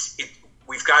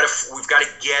 we've got to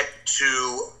get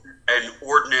to an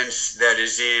ordinance that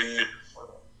is in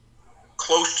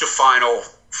close to final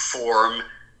form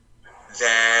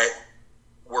that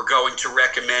we're going to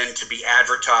recommend to be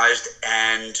advertised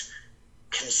and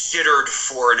considered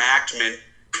for enactment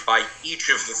by each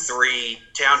of the 3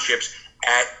 townships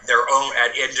at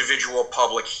individual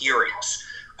public hearings.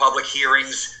 Public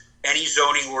hearings, any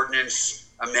zoning ordinance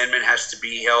amendment has to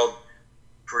be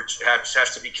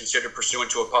considered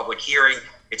pursuant to a public hearing.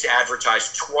 It's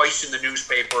advertised twice in the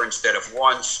newspaper instead of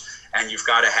once, and you've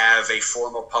got to have a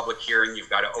formal public hearing. You've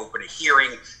got to open a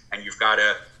hearing, and you've got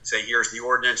to say, here's the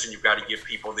ordinance, and you've got to give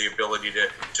people the ability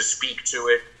to speak to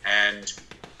it, and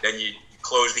then you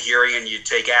close the hearing and you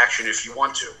take action if you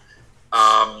want to.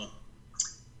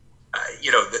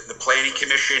 The Planning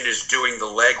Commission is doing the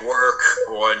legwork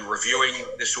on reviewing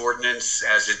this ordinance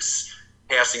as it's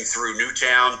passing through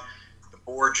Newtown. The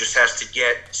board just has to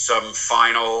get some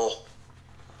final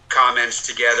comments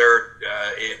together.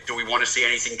 Do we want to see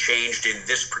anything changed in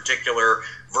this particular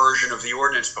version of the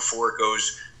ordinance before it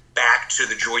goes back to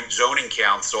the Joint Zoning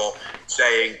Council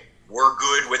saying we're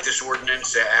good with this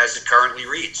ordinance as it currently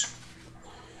reads?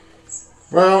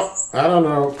 Well, I don't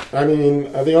know. I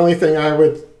mean, the only thing I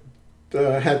would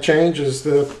have changed is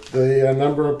the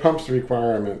number of pumps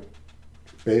requirement.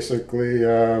 Basically,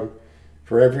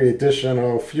 for every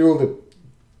additional fuel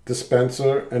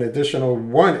dispenser, an additional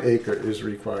 1 acre is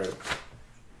required.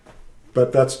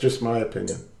 But that's just my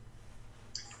opinion.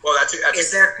 Well,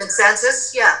 Is there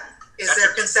consensus? Yeah. Is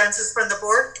there consensus from the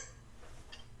board?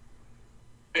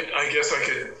 I guess I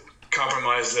could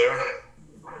compromise there.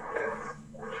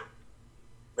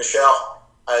 Michelle,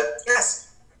 Yes.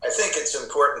 I think it's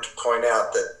important to point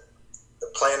out that the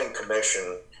Planning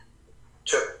Commission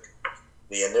took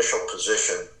the initial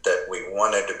position that we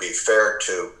wanted to be fair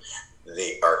to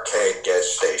the arcade gas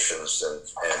stations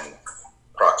and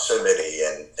proximity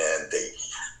and the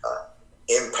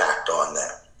impact on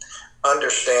them.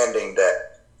 Understanding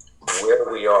that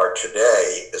where we are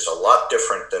today is a lot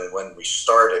different than when we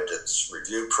started this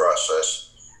review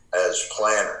process as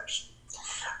planners.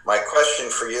 My question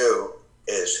for you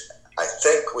is, I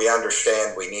think we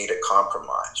understand we need a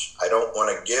compromise. I don't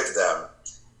want to give them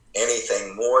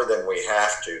anything more than we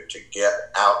have to get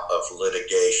out of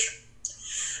litigation.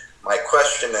 My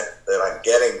question that I'm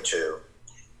getting to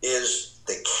is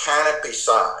the canopy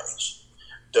size.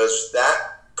 Does that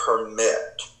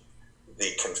permit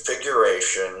the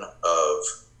configuration of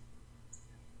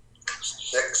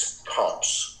 6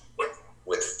 pumps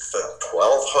with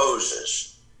 12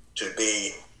 hoses to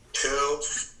be 2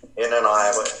 in an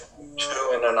island,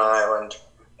 2 in an island,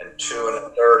 and 2 in a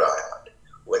third island?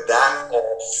 Would that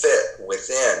all fit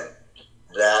within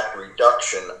that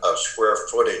reduction of square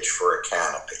footage for a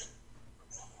canopy?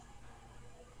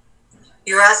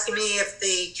 You're asking me if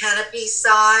the canopy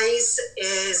size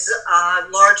is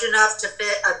large enough to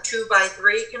fit a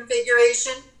 2x3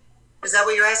 configuration? Is that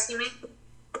what you're asking me?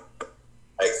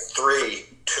 A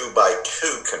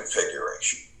 2x2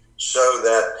 configuration, so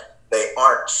that they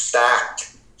aren't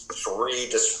stacked 3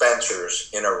 dispensers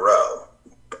in a row.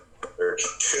 There's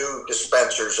 2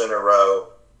 dispensers in a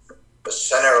row, the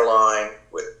center line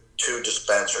with 2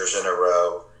 dispensers in a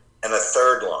row, and a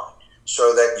third line,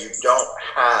 so that you don't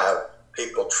have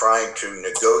people trying to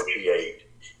negotiate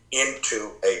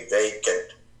into a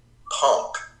vacant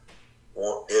pump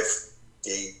if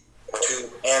the 2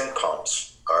 end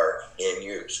pumps are in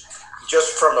use.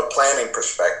 Just from a planning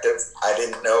perspective, I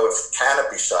didn't know if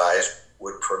canopy size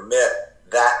would permit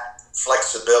that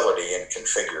flexibility in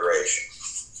configuration.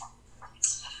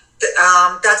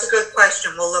 That's a good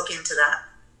question. We'll look into that.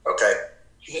 Okay.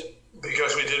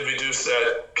 Because we did reduce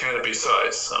that canopy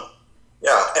size. So.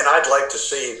 Yeah, and I'd like to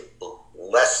see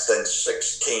less than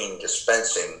 16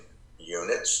 dispensing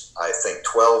units. I think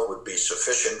 12 would be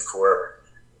sufficient for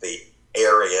the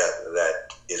area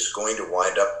that is going to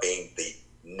wind up being the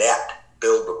net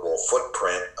buildable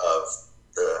footprint of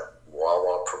the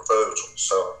Wawa proposal.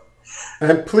 So,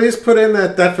 and please put in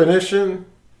that definition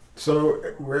so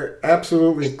we're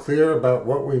absolutely clear about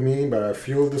what we mean by a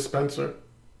fuel dispenser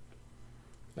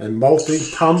and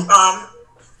multi-pump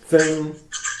thing.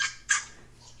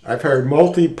 I've heard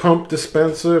multi-pump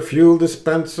dispenser, fuel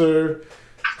dispenser,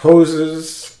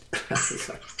 hoses.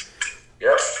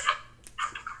 Yep.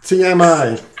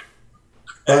 TMI.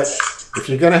 But if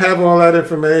you're going to have all that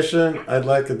information, I'd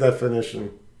like a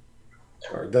definition.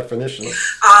 Or definitions.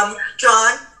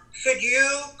 John, could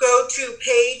you go to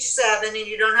page 7, and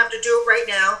you don't have to do it right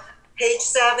now, page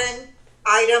 7,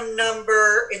 item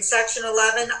number, in section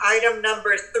 11, item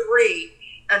number 3,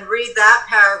 and read that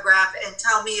paragraph and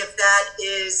tell me if that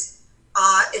is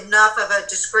enough of a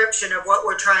description of what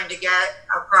we're trying to get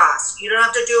across. You don't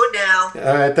have to do it now.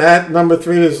 All right, that number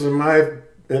 3 is in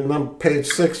page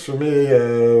 6 for me.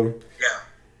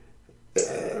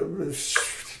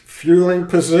 Fueling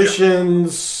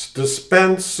positions,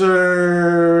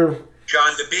 dispenser.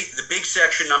 John, the big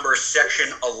section number is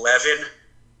section 11.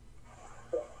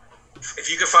 If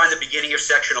you can find the beginning of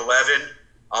section 11,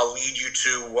 I'll lead you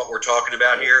to what we're talking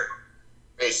about here.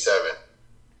 Page 7.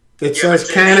 It says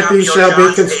canopy shall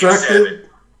be constructed.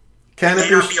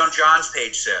 Canopy may not be on John's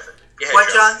page 7. Go ahead,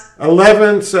 What, John?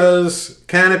 11 says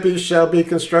canopies shall be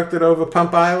constructed over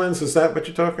pump islands. Is that what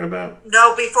you're talking about?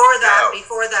 No, before that. No.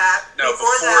 Before that. No,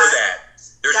 before that.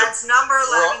 That's number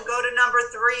 11. Go to number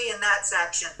 3 in that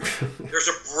section. There's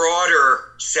a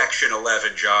broader section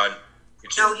 11, John.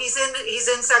 No, he's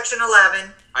in section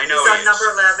 11. I know he's he on is. number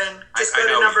 11. Just go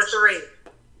to number 3.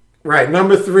 Right,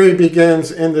 number 3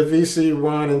 begins in the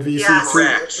VC1 and VC2. Yes.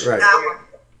 Correct. Right. That one.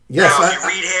 Yes. Now, if you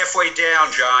read halfway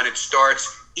down, John, it starts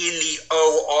in the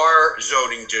OR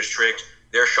zoning district.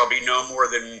 There shall be no more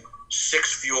than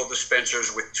 6 fuel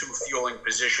dispensers with 2 fueling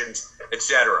positions,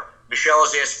 etc. Michelle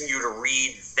is asking you to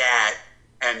read that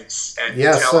and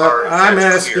yes, tell her. I'm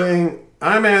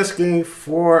asking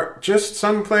for just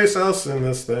someplace else in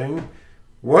this thing.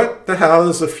 What the hell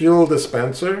is a fuel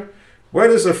dispenser? What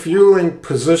is a fueling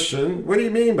position? What do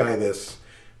you mean by this?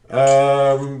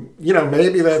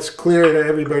 Maybe that's clear to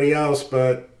everybody else,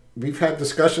 but we've had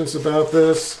discussions about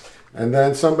this, and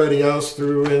then somebody else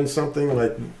threw in something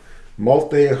like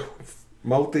multi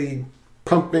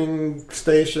pumping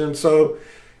station. So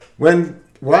when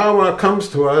Wawa comes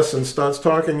to us and starts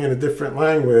talking in a different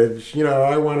language,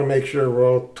 I want to make sure we're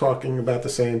all talking about the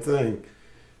same thing.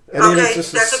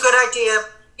 That's a good idea.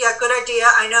 Yeah, good idea.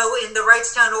 I know in the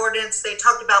Wrightstown ordinance, they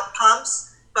talked about pumps,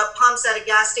 but pumps at a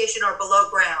gas station are below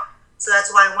ground. So that's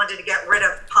why I wanted to get rid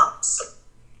of pumps.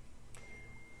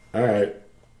 All right.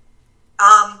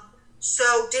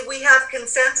 So did we have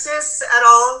consensus at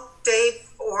all, Dave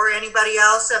or anybody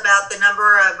else about the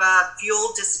number of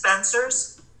fuel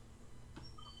dispensers?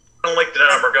 I don't like the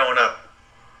number going up.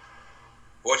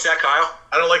 What's that, Kyle?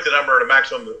 I don't like the number at a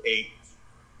maximum of 8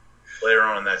 later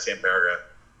on in that same paragraph.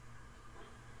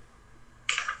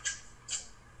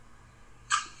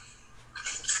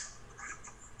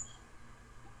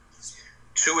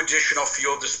 Two additional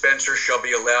fuel dispensers shall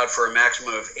be allowed for a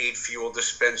maximum of 8 fuel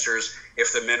dispensers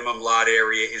if the minimum lot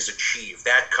area is achieved.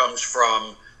 That comes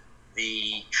from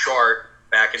the chart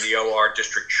back in the OR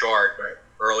district chart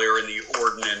earlier in the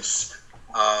ordinance.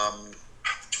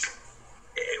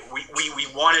 We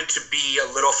wanted to be a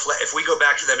little if we go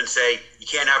back to them and say you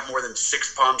can't have more than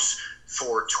 6 pumps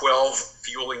for 12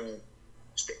 fueling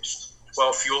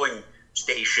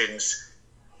stations,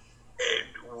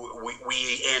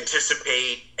 we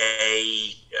anticipate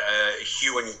a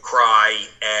hue and cry,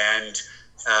 and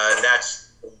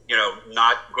that's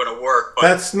not going to work. But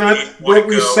that's not what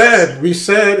we said. We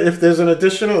said if there's an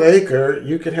additional acre,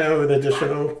 you could have an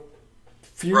additional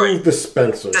fuel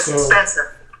dispenser. So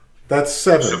that's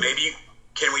 7. So maybe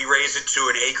can we raise it to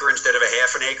an acre instead of a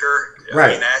half an acre? Right.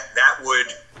 I mean, that would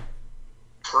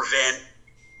prevent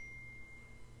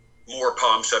more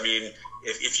pumps. I mean,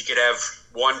 if you could have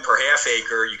 1 per half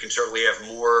acre, you can certainly have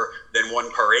more than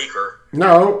 1 per acre.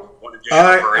 No,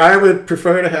 per acre. I would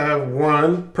prefer to have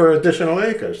 1 per additional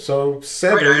acre. So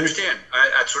 7. Right, I understand.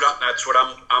 That's what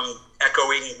I'm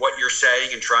echoing what you're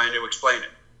saying and trying to explain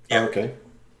it. Yeah. Okay.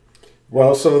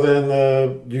 Well, so then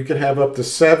you can have up to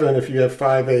 7 if you have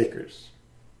 5 acres.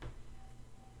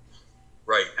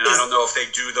 Right, and I don't know if they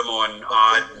do them on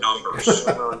odd numbers.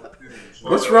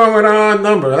 What's wrong with an odd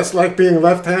number? That's like being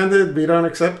left-handed. We don't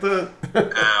accept that.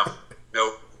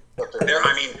 Nope.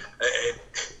 I mean,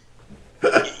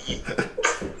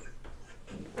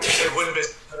 it wouldn't be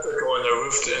symmetrical in their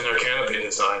roof in their canopy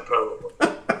design, probably.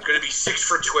 It's going to be 6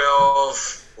 for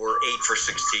 12 or 8 for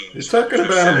 16. You're talking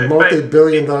about a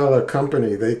multi-billion-dollar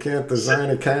company. They can't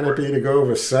design a canopy to go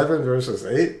over 7 versus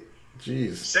 8.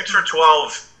 Jeez. 6 for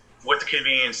 12 with the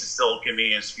convenience is still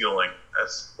convenience fueling.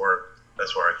 That's where I.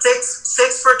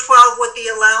 6 for 12 with the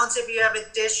allowance if you have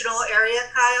additional area,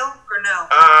 Kyle, or no?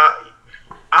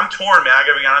 I'm torn, man. I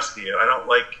gotta be honest with you. I don't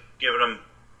like giving them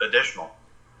additional,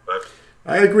 but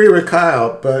I agree with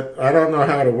Kyle, but I don't know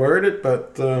how to word it.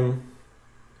 But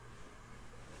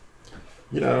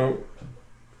we don't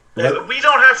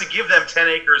have to give them 10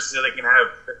 acres so they can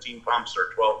have 15 pumps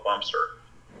or 12 pumps or.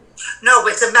 No,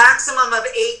 but it's a maximum of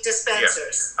 8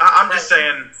 dispensers. Yeah. I'm just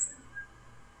saying.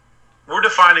 We're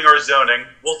defining our zoning.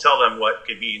 We'll tell them what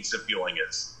convenience of fueling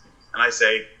is. And I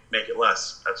say, make it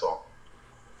less. That's all.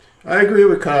 I agree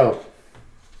with Kyle.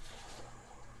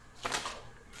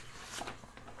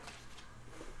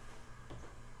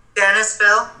 Dennis,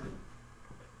 Bill?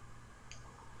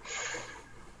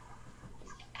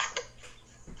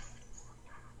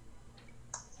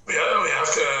 We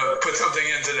have to put something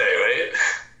in today, right?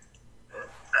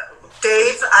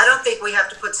 Dave, I don't think we have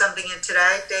to put something in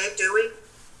today. Dave, do we?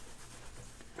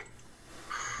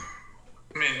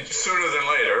 I mean, sooner than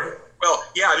later. Well,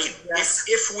 yeah, I mean, yes.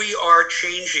 if we are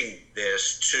changing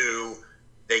this to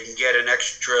they can get an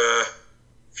extra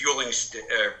fueling,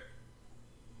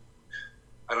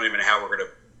 I don't even know how we're going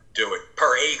to do it,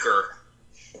 per acre,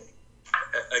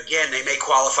 again, they may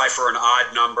qualify for an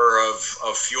odd number of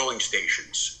fueling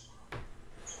stations.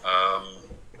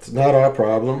 It's not our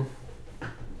problem.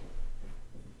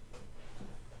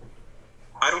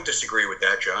 I don't disagree with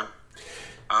that, John.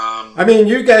 I mean,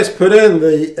 you guys put in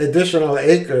the additional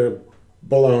acre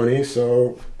baloney,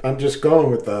 so I'm just going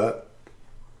with that.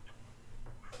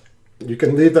 You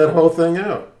can leave that whole thing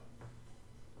out.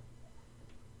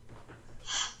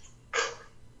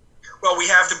 Well, we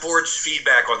have the board's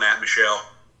feedback on that, Michelle.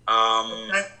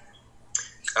 Okay.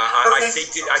 I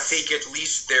think at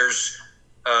least there's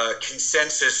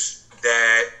consensus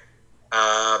that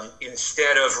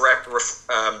instead of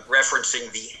referencing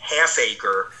the half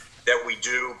acre that we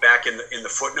do back in the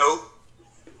footnote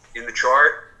in the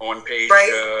chart on page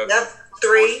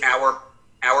 3.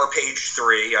 Our page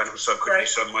 3. I don't know, so it could be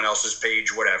someone else's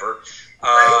page, whatever.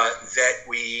 That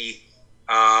we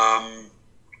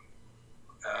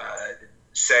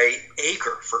say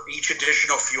acre for each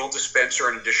additional fuel dispenser,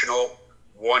 an additional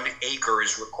 1 acre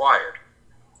is required.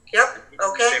 Yep.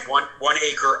 Okay. Say 1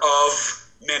 acre of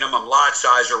minimum lot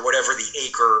size or whatever the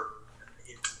acre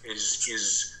is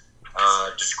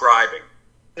describing.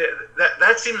 Yeah,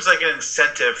 that seems like an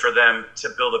incentive for them to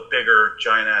build a bigger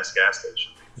giant ass gas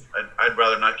station. I'd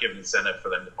rather not give an incentive for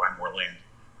them to buy more land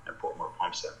and put more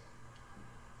pumps in.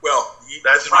 Well, the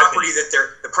property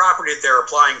that they're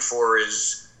applying for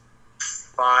is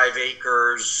 5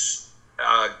 acres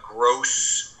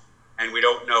gross, and we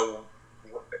don't know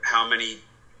how many,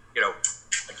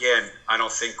 again, I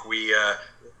don't think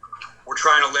we're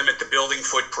trying to limit the building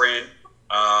footprint.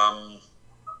 I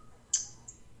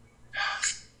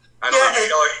don't know, Michelle,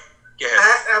 go ahead.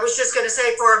 I was just going to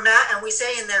say and we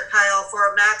say in there, Kyle,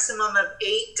 for a maximum of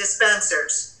 8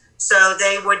 dispensers. So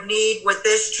they would need, with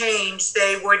this change,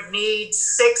 they would need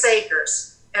 6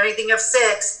 acres, anything of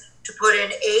 6, to put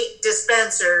in 8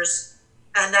 dispensers,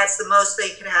 and that's the most they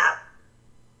could have.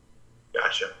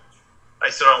 Gotcha. I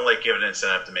still don't like giving an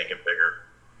incentive to make it bigger.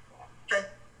 Okay.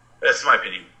 That's my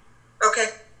opinion. Okay.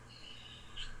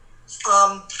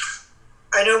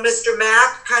 I know Mr.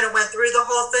 Mack kind of went through the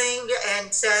whole thing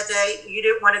and said that you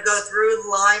didn't want to go through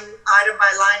line item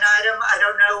by line item. I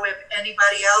don't know if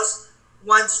anybody else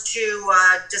wants to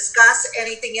discuss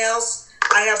anything else.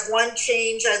 I have one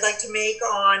change I'd like to make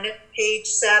on page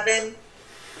 7,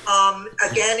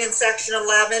 again in section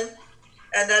 11,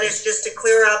 and that is just to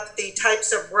clear up the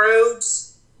types of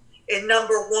roads. In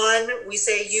number 1, we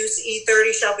say use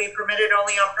E30 shall be permitted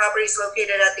only on properties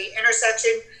located at the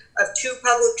intersection of 2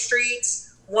 public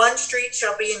streets. 1 street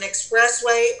shall be an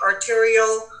expressway,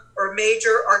 arterial, or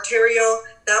major arterial.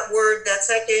 That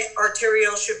second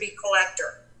arterial should be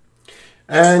collector.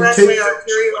 And Expressway,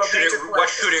 arterial, or major collector. What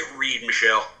should it read,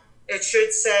 Michelle? It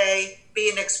should say be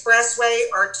an expressway,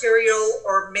 arterial,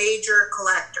 or major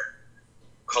collector.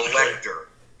 Collector.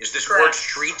 Is this Correct. word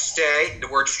street stay? The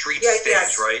word street stays,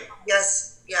 Yes. right?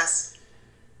 Yes.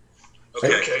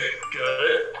 Okay. Okay,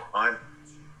 good. Fine.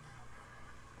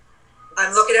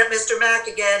 I'm looking at Mr. Mack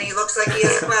again. He looks like he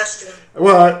has a question.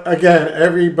 Well, again,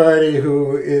 everybody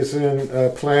who is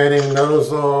in planning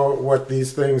knows all what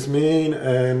these things mean,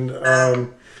 and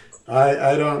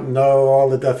I don't know all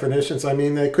the definitions. I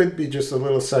mean, there could be just a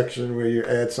little section where you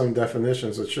add some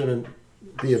definitions. It shouldn't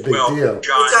be a big deal.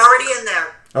 John, It's already in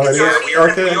there. Oh, it is? we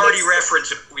Okay. already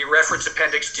reference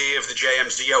Appendix D of the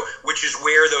JMZO, which is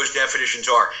where those definitions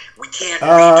are. We can't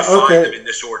redefine okay. them in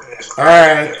this ordinance. All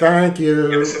right, thank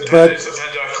you. It's a But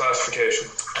PennDOT classification.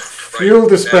 fuel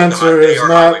dispenser is They are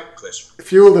not. highway class.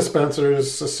 Fuel dispenser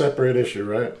is a separate issue,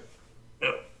 right?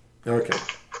 Yep. Okay.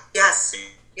 Yes.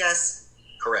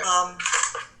 Correct. I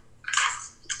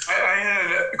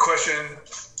had a question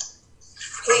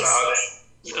Please. about,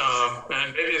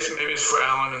 and maybe it's for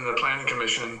Alan and the Planning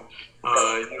Commission,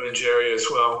 you and Jerry as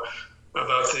well,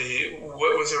 about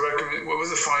what was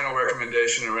the final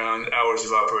recommendation around hours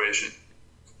of operation?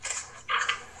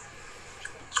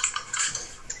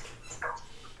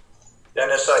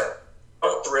 Dennis, I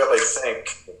don't really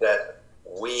think that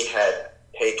we had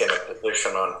taken a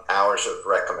position on hours of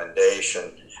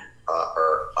recommendation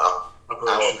or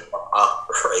hours of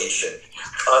operation,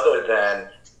 other than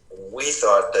we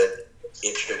thought that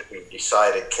it should be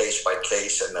decided case by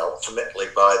case and ultimately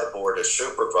by the Board of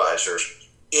Supervisors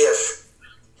if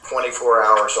 24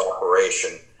 hours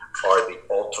operation are the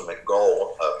ultimate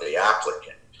goal of the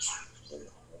applicant.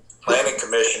 Planning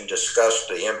Commission discussed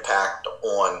the impact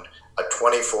on a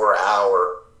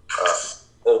 24-hour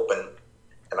open,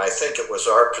 and I think it was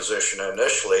our position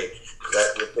initially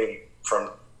that would be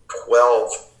from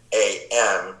 12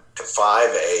 a.m. to 5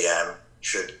 a.m.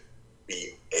 should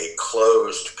be a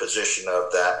closed position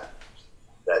of that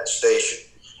station.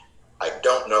 I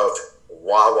don't know if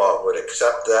Wawa would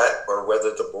accept that or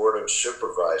whether the Board of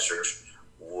Supervisors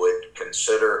would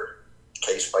consider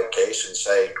case by case and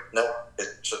say, no,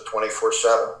 it's a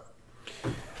 24/7.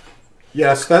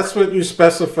 Yes, that's what you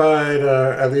specified,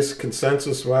 at least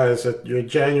consensus-wise, at your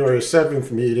January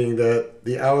 7th meeting, that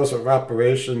the hours of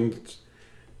operations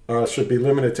should be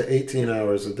limited to 18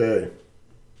 hours a day.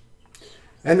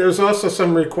 And there's also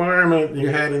some requirement you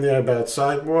had in there about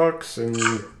sidewalks and...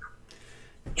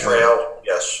 Trail,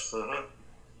 yes. Mm-hmm.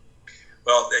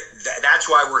 Well, that's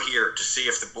why we're here, to see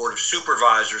if the Board of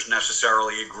Supervisors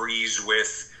necessarily agrees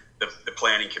with the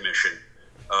Planning Commission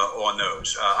on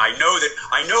those. I know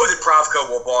that Provco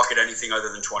will balk at anything other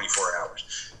than 24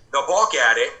 hours. They'll balk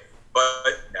at it,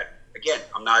 but again,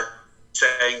 I'm not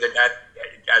saying that,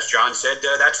 as John said,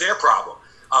 that's their problem.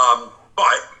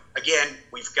 But again,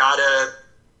 we've got to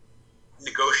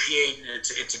negotiate, and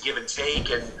it's a give and take.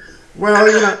 And well,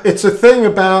 it's a thing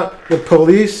about the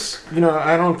police.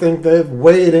 I don't think they've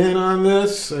weighed in on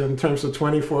this in terms of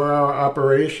 24-hour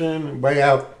operation way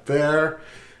out there.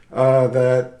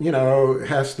 That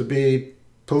has to be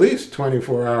policed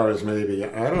 24 hours, maybe.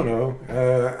 I don't know.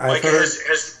 Mike,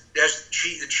 has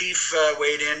the chief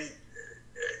weighed in?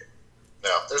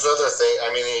 No, there's other things.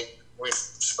 I mean, we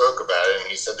spoke about it, and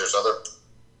he said the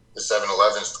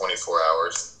 7-Eleven's 24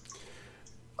 hours.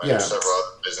 I Yeah. have several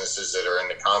other businesses that are in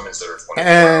the commons that are 24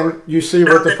 And hours. you see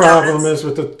what the problem is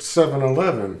with the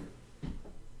 7-Eleven.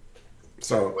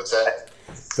 So What's that?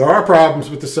 there are problems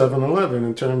with the 7-Eleven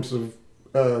in terms of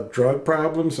drug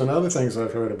problems and other things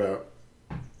I've heard about.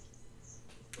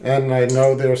 And I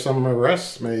know there are some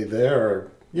arrests made there,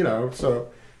 or, you know, so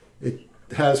it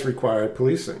has required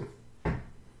policing.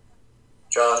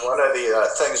 John, one of the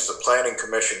things the Planning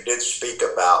Commission did speak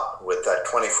about with that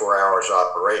 24 hours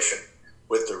operation,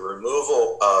 with the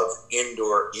removal of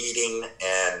indoor eating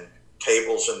and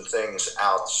tables and things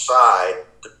outside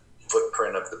the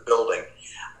footprint of the building,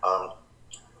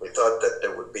 we thought that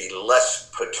there would be less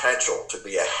potential to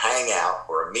be a hangout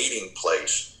or a meeting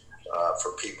place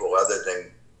for people other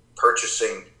than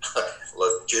purchasing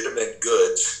legitimate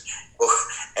goods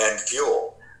and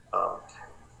fuel.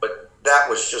 But that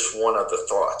was just one of the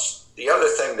thoughts. The other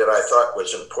thing that I thought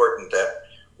was important that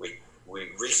we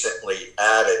recently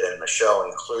added, and Michelle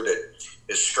included,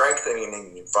 is strengthening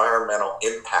the environmental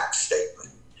impact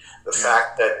statement. The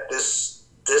fact that this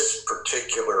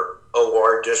particular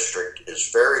OR district is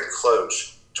very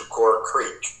close to Core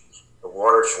Creek, the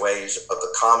waterways of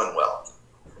the Commonwealth.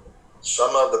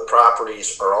 Some of the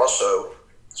properties are also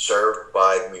served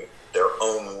by their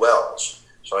own wells.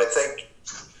 So I think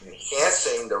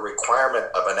enhancing the requirement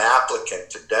of an applicant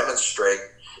to demonstrate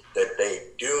that they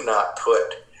do not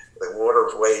put the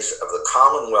waterways of the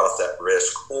Commonwealth at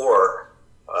risk or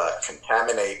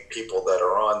contaminate people that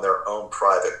are on their own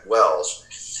private wells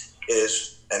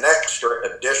is an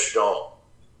extra additional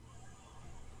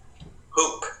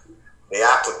hoop the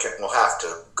applicant will have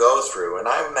to go through. And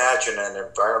I imagine an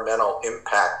environmental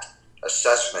impact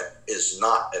assessment is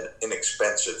not an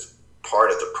inexpensive part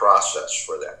of the process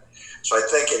for them. So I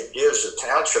think it gives the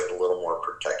township a little more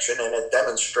protection, and it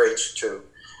demonstrates to,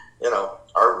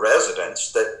 our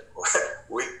residents that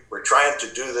we're trying to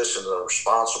do this in a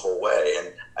responsible way.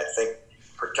 And I think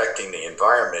protecting the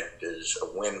environment is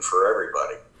a win for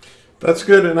everybody. That's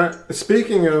good. And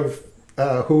speaking of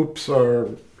hoops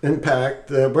or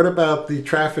impact, what about the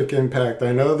traffic impact?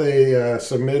 I know they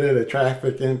submitted a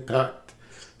traffic impact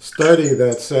study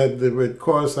that said it would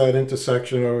cause that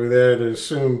intersection over there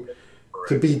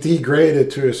to be degraded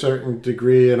to a certain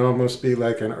degree and almost be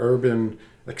like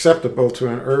acceptable to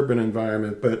an urban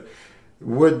environment. But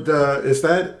is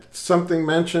that something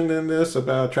mentioned in this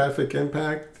about traffic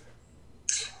impact?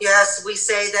 Yes, we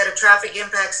say that a traffic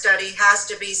impact study has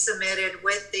to be submitted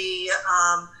with the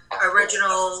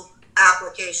original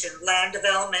application, land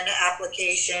development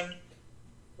application,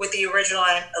 with the original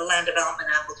land development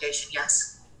application,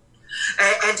 yes.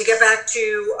 And to get back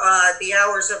to the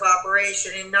hours of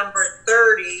operation, in number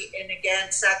 30, and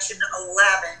again, section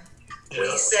 11,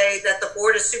 we say that the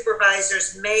Board of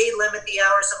Supervisors may limit the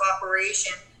hours of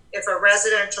operation if a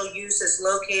residential use is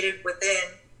located within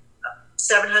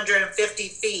 750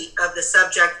 feet of the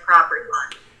subject property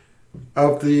line.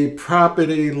 Of the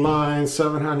property line,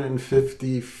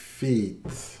 750 feet.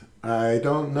 I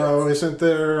don't know. Isn't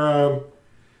there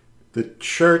the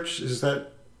church? Is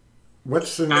that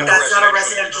what's in that? That's not a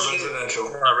residential use.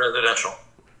 Not residential.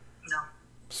 No.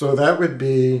 So that would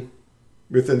be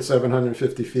within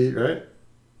 750 feet, right?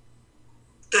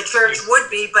 The church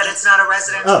would be, but it's not a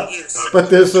residential use. But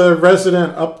there's a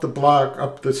resident up the block,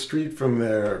 up the street from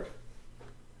there,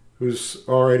 who's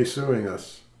already suing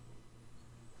us.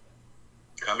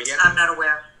 Come again? I'm not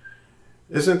aware.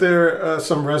 Isn't there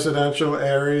some residential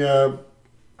area,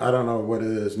 I don't know what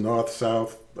it is, north,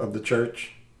 south of the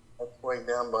church? That's way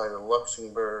down by the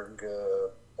Luxembourg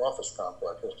office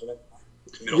complex, isn't it?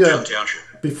 Middletown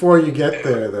Township. Before you get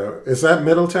there, though. Is that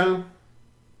Middletown?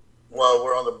 Well,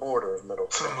 we're on the border of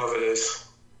Middletown. Some of it is.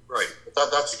 Right.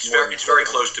 That's It's very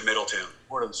close to Middletown.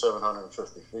 more than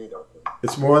 750 feet, I think.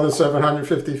 It's more than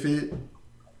 750 feet?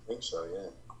 I think so, yeah.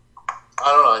 I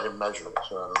don't know, I didn't measure it,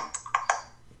 so I don't know.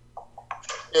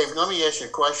 Dave, let me ask you a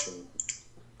question.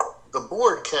 The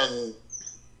board can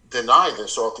deny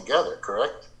this altogether,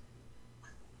 correct?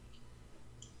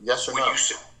 Yes or no?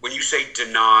 When you say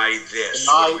deny this,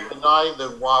 Deny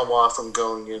the Wawa from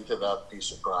going into that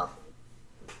piece of property.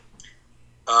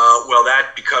 well,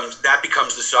 that becomes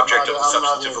the subject of the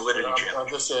substantive validity challenge. I'm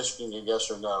just asking you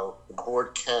yes or no. The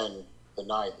board can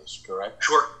deny this, correct?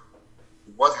 Sure.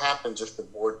 What happens if the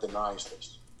board denies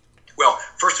this? Well,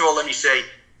 first of all, let me say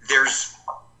there's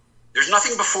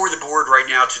nothing before the board right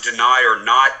now to deny or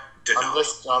not deny.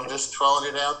 I'm just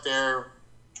throwing it out there,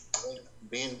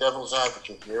 being devil's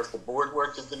advocate here. If the board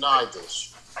were to deny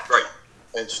this, Right.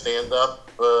 and stand up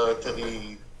to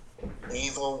the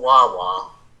evil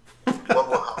Wawa, what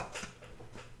will happen?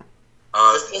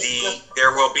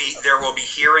 There will be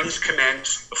hearings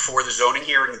commenced before the zoning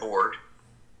hearing board,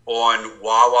 on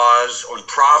Wawa's, on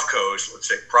Provco's, let's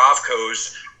say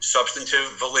Provco's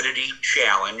substantive validity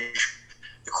challenge.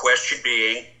 The question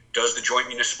being, does the joint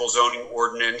municipal zoning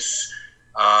ordinance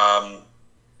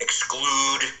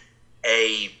exclude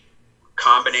a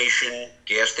combination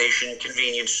gas station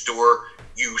convenience store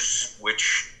use,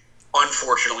 which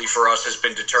unfortunately for us has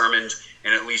been determined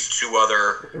in at least 2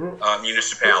 other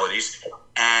municipalities?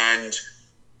 And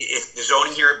if the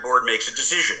zoning hearing board makes a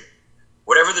decision,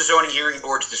 whatever the zoning hearing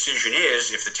board's decision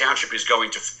is, if the township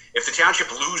loses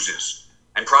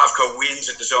and Provco wins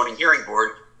at the zoning hearing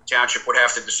board, the township would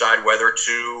have to decide whether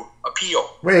to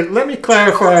appeal. Wait, let me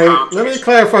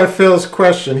clarify Phil's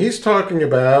question. He's talking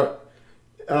about,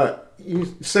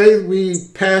 you say we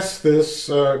pass this,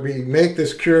 we make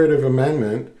this curative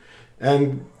amendment,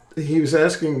 and he was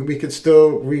asking we could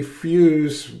still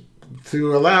refuse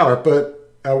to allow it, but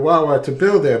Wawa to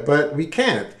build there, but we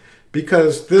can't,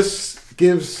 because this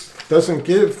doesn't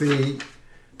give the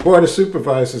Board of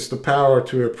Supervisors the power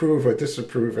to approve or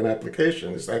disapprove an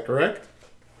application. Is that correct?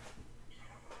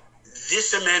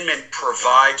 This amendment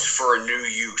provides for a new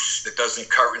use that doesn't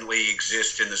currently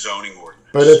exist in the zoning ordinance.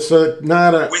 But it's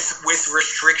not a... With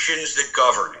restrictions that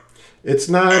govern it. It's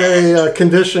not a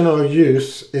conditional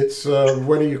use. It's,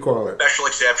 what do you call it? Special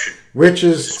exception. Which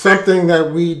is something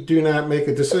that we do not make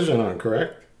a decision on,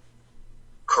 correct?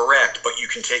 Correct, but you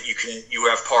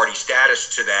have party status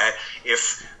to that.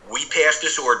 If we pass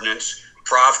this ordinance,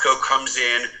 Provco comes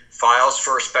in, files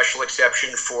for a special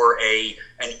exception for an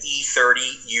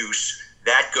E30 use,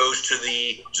 that goes to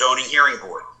the zoning hearing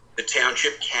board. The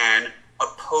township can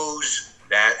oppose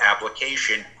that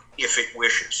application if it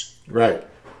wishes. Right.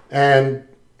 And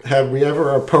have we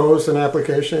ever opposed an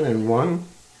application and won?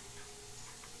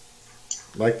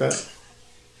 Like that?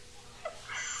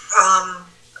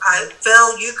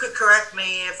 Phil, you could correct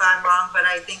me if I'm wrong, but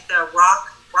I think the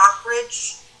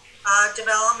Rockridge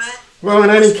development. Well, in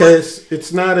any case,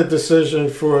 it's not a decision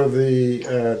for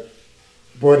the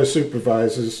Board of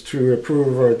Supervisors to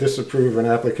approve or disapprove an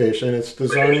application. It's the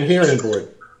zoning hearing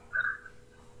board.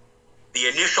 The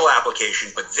initial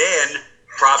application, but then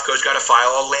Provco's got to file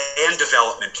a land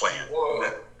development plan.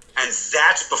 And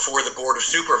that's before the Board of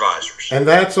Supervisors. And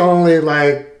that's only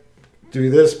like, do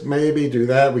this, maybe, do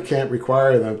that. We can't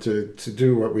require them to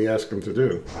do what we ask them to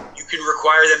do. You can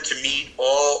require them to meet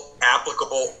all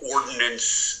applicable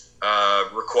ordinance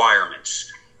requirements.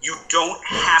 You don't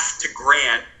have to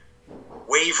grant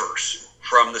waivers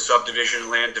from the subdivision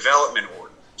and land development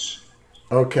ordinance.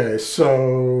 Okay,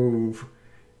 so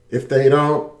if they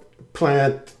don't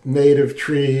plant native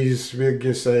trees, we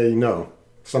can say no.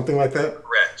 Something like that?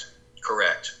 Correct.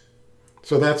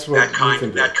 So that's what that kind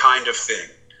of thing.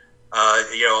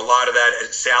 A lot of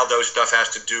that Saldo stuff has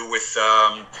to do with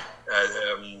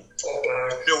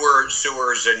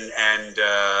sewers and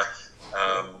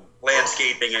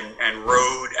landscaping and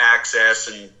road access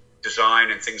and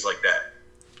design and things like that.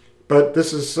 But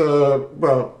this is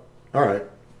all right,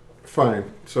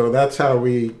 fine. So that's how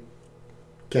we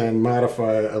can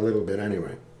modify a little bit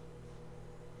anyway.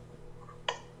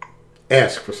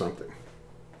 Ask for something.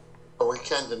 But we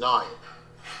can deny it.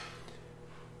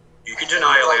 You can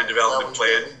deny a land development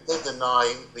plan. We did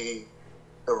deny the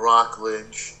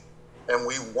Rockledge, and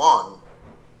we won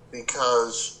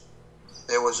because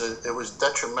it was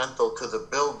detrimental to the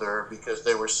builder because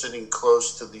they were sitting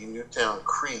close to the Newtown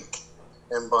Creek,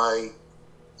 and by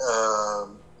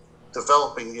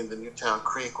developing in the Newtown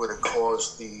Creek would have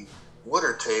caused the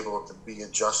water table to be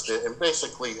adjusted and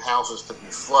basically houses to be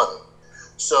flooded.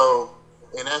 So,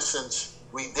 in essence,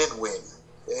 we did win.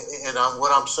 And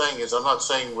what I'm saying is, I'm not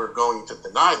saying we're going to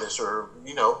deny this, or,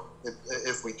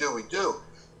 if we do, we do.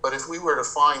 But if we were to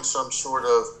find some sort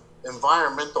of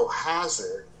environmental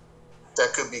hazard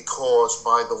that could be caused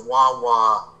by the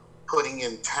Wawa putting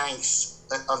in tanks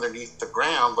underneath the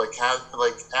ground, like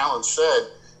Alan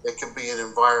said, it could be an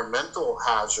environmental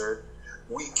hazard,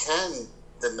 we can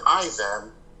deny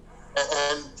them.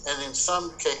 And in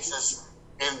some cases,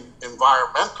 in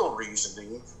environmental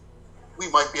reasoning, we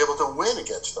might be able to win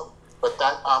against them. But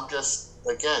this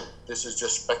is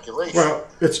just speculation. Well,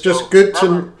 it's just good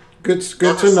to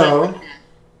know.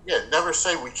 Never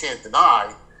say we can't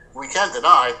deny. We can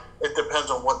deny. It depends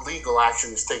on what legal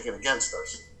action is taken against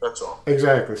us. That's all.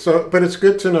 Exactly. So, but it's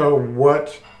good to know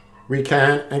what we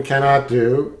can and cannot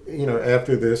do,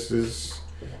 after this is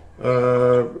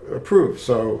approved.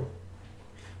 So,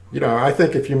 I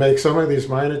think if you make some of these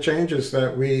minor changes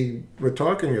that we were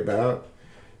talking about,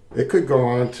 it could go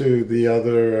on to the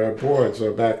other boards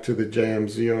or back to the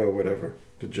JMZ or whatever,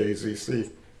 the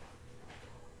JZC.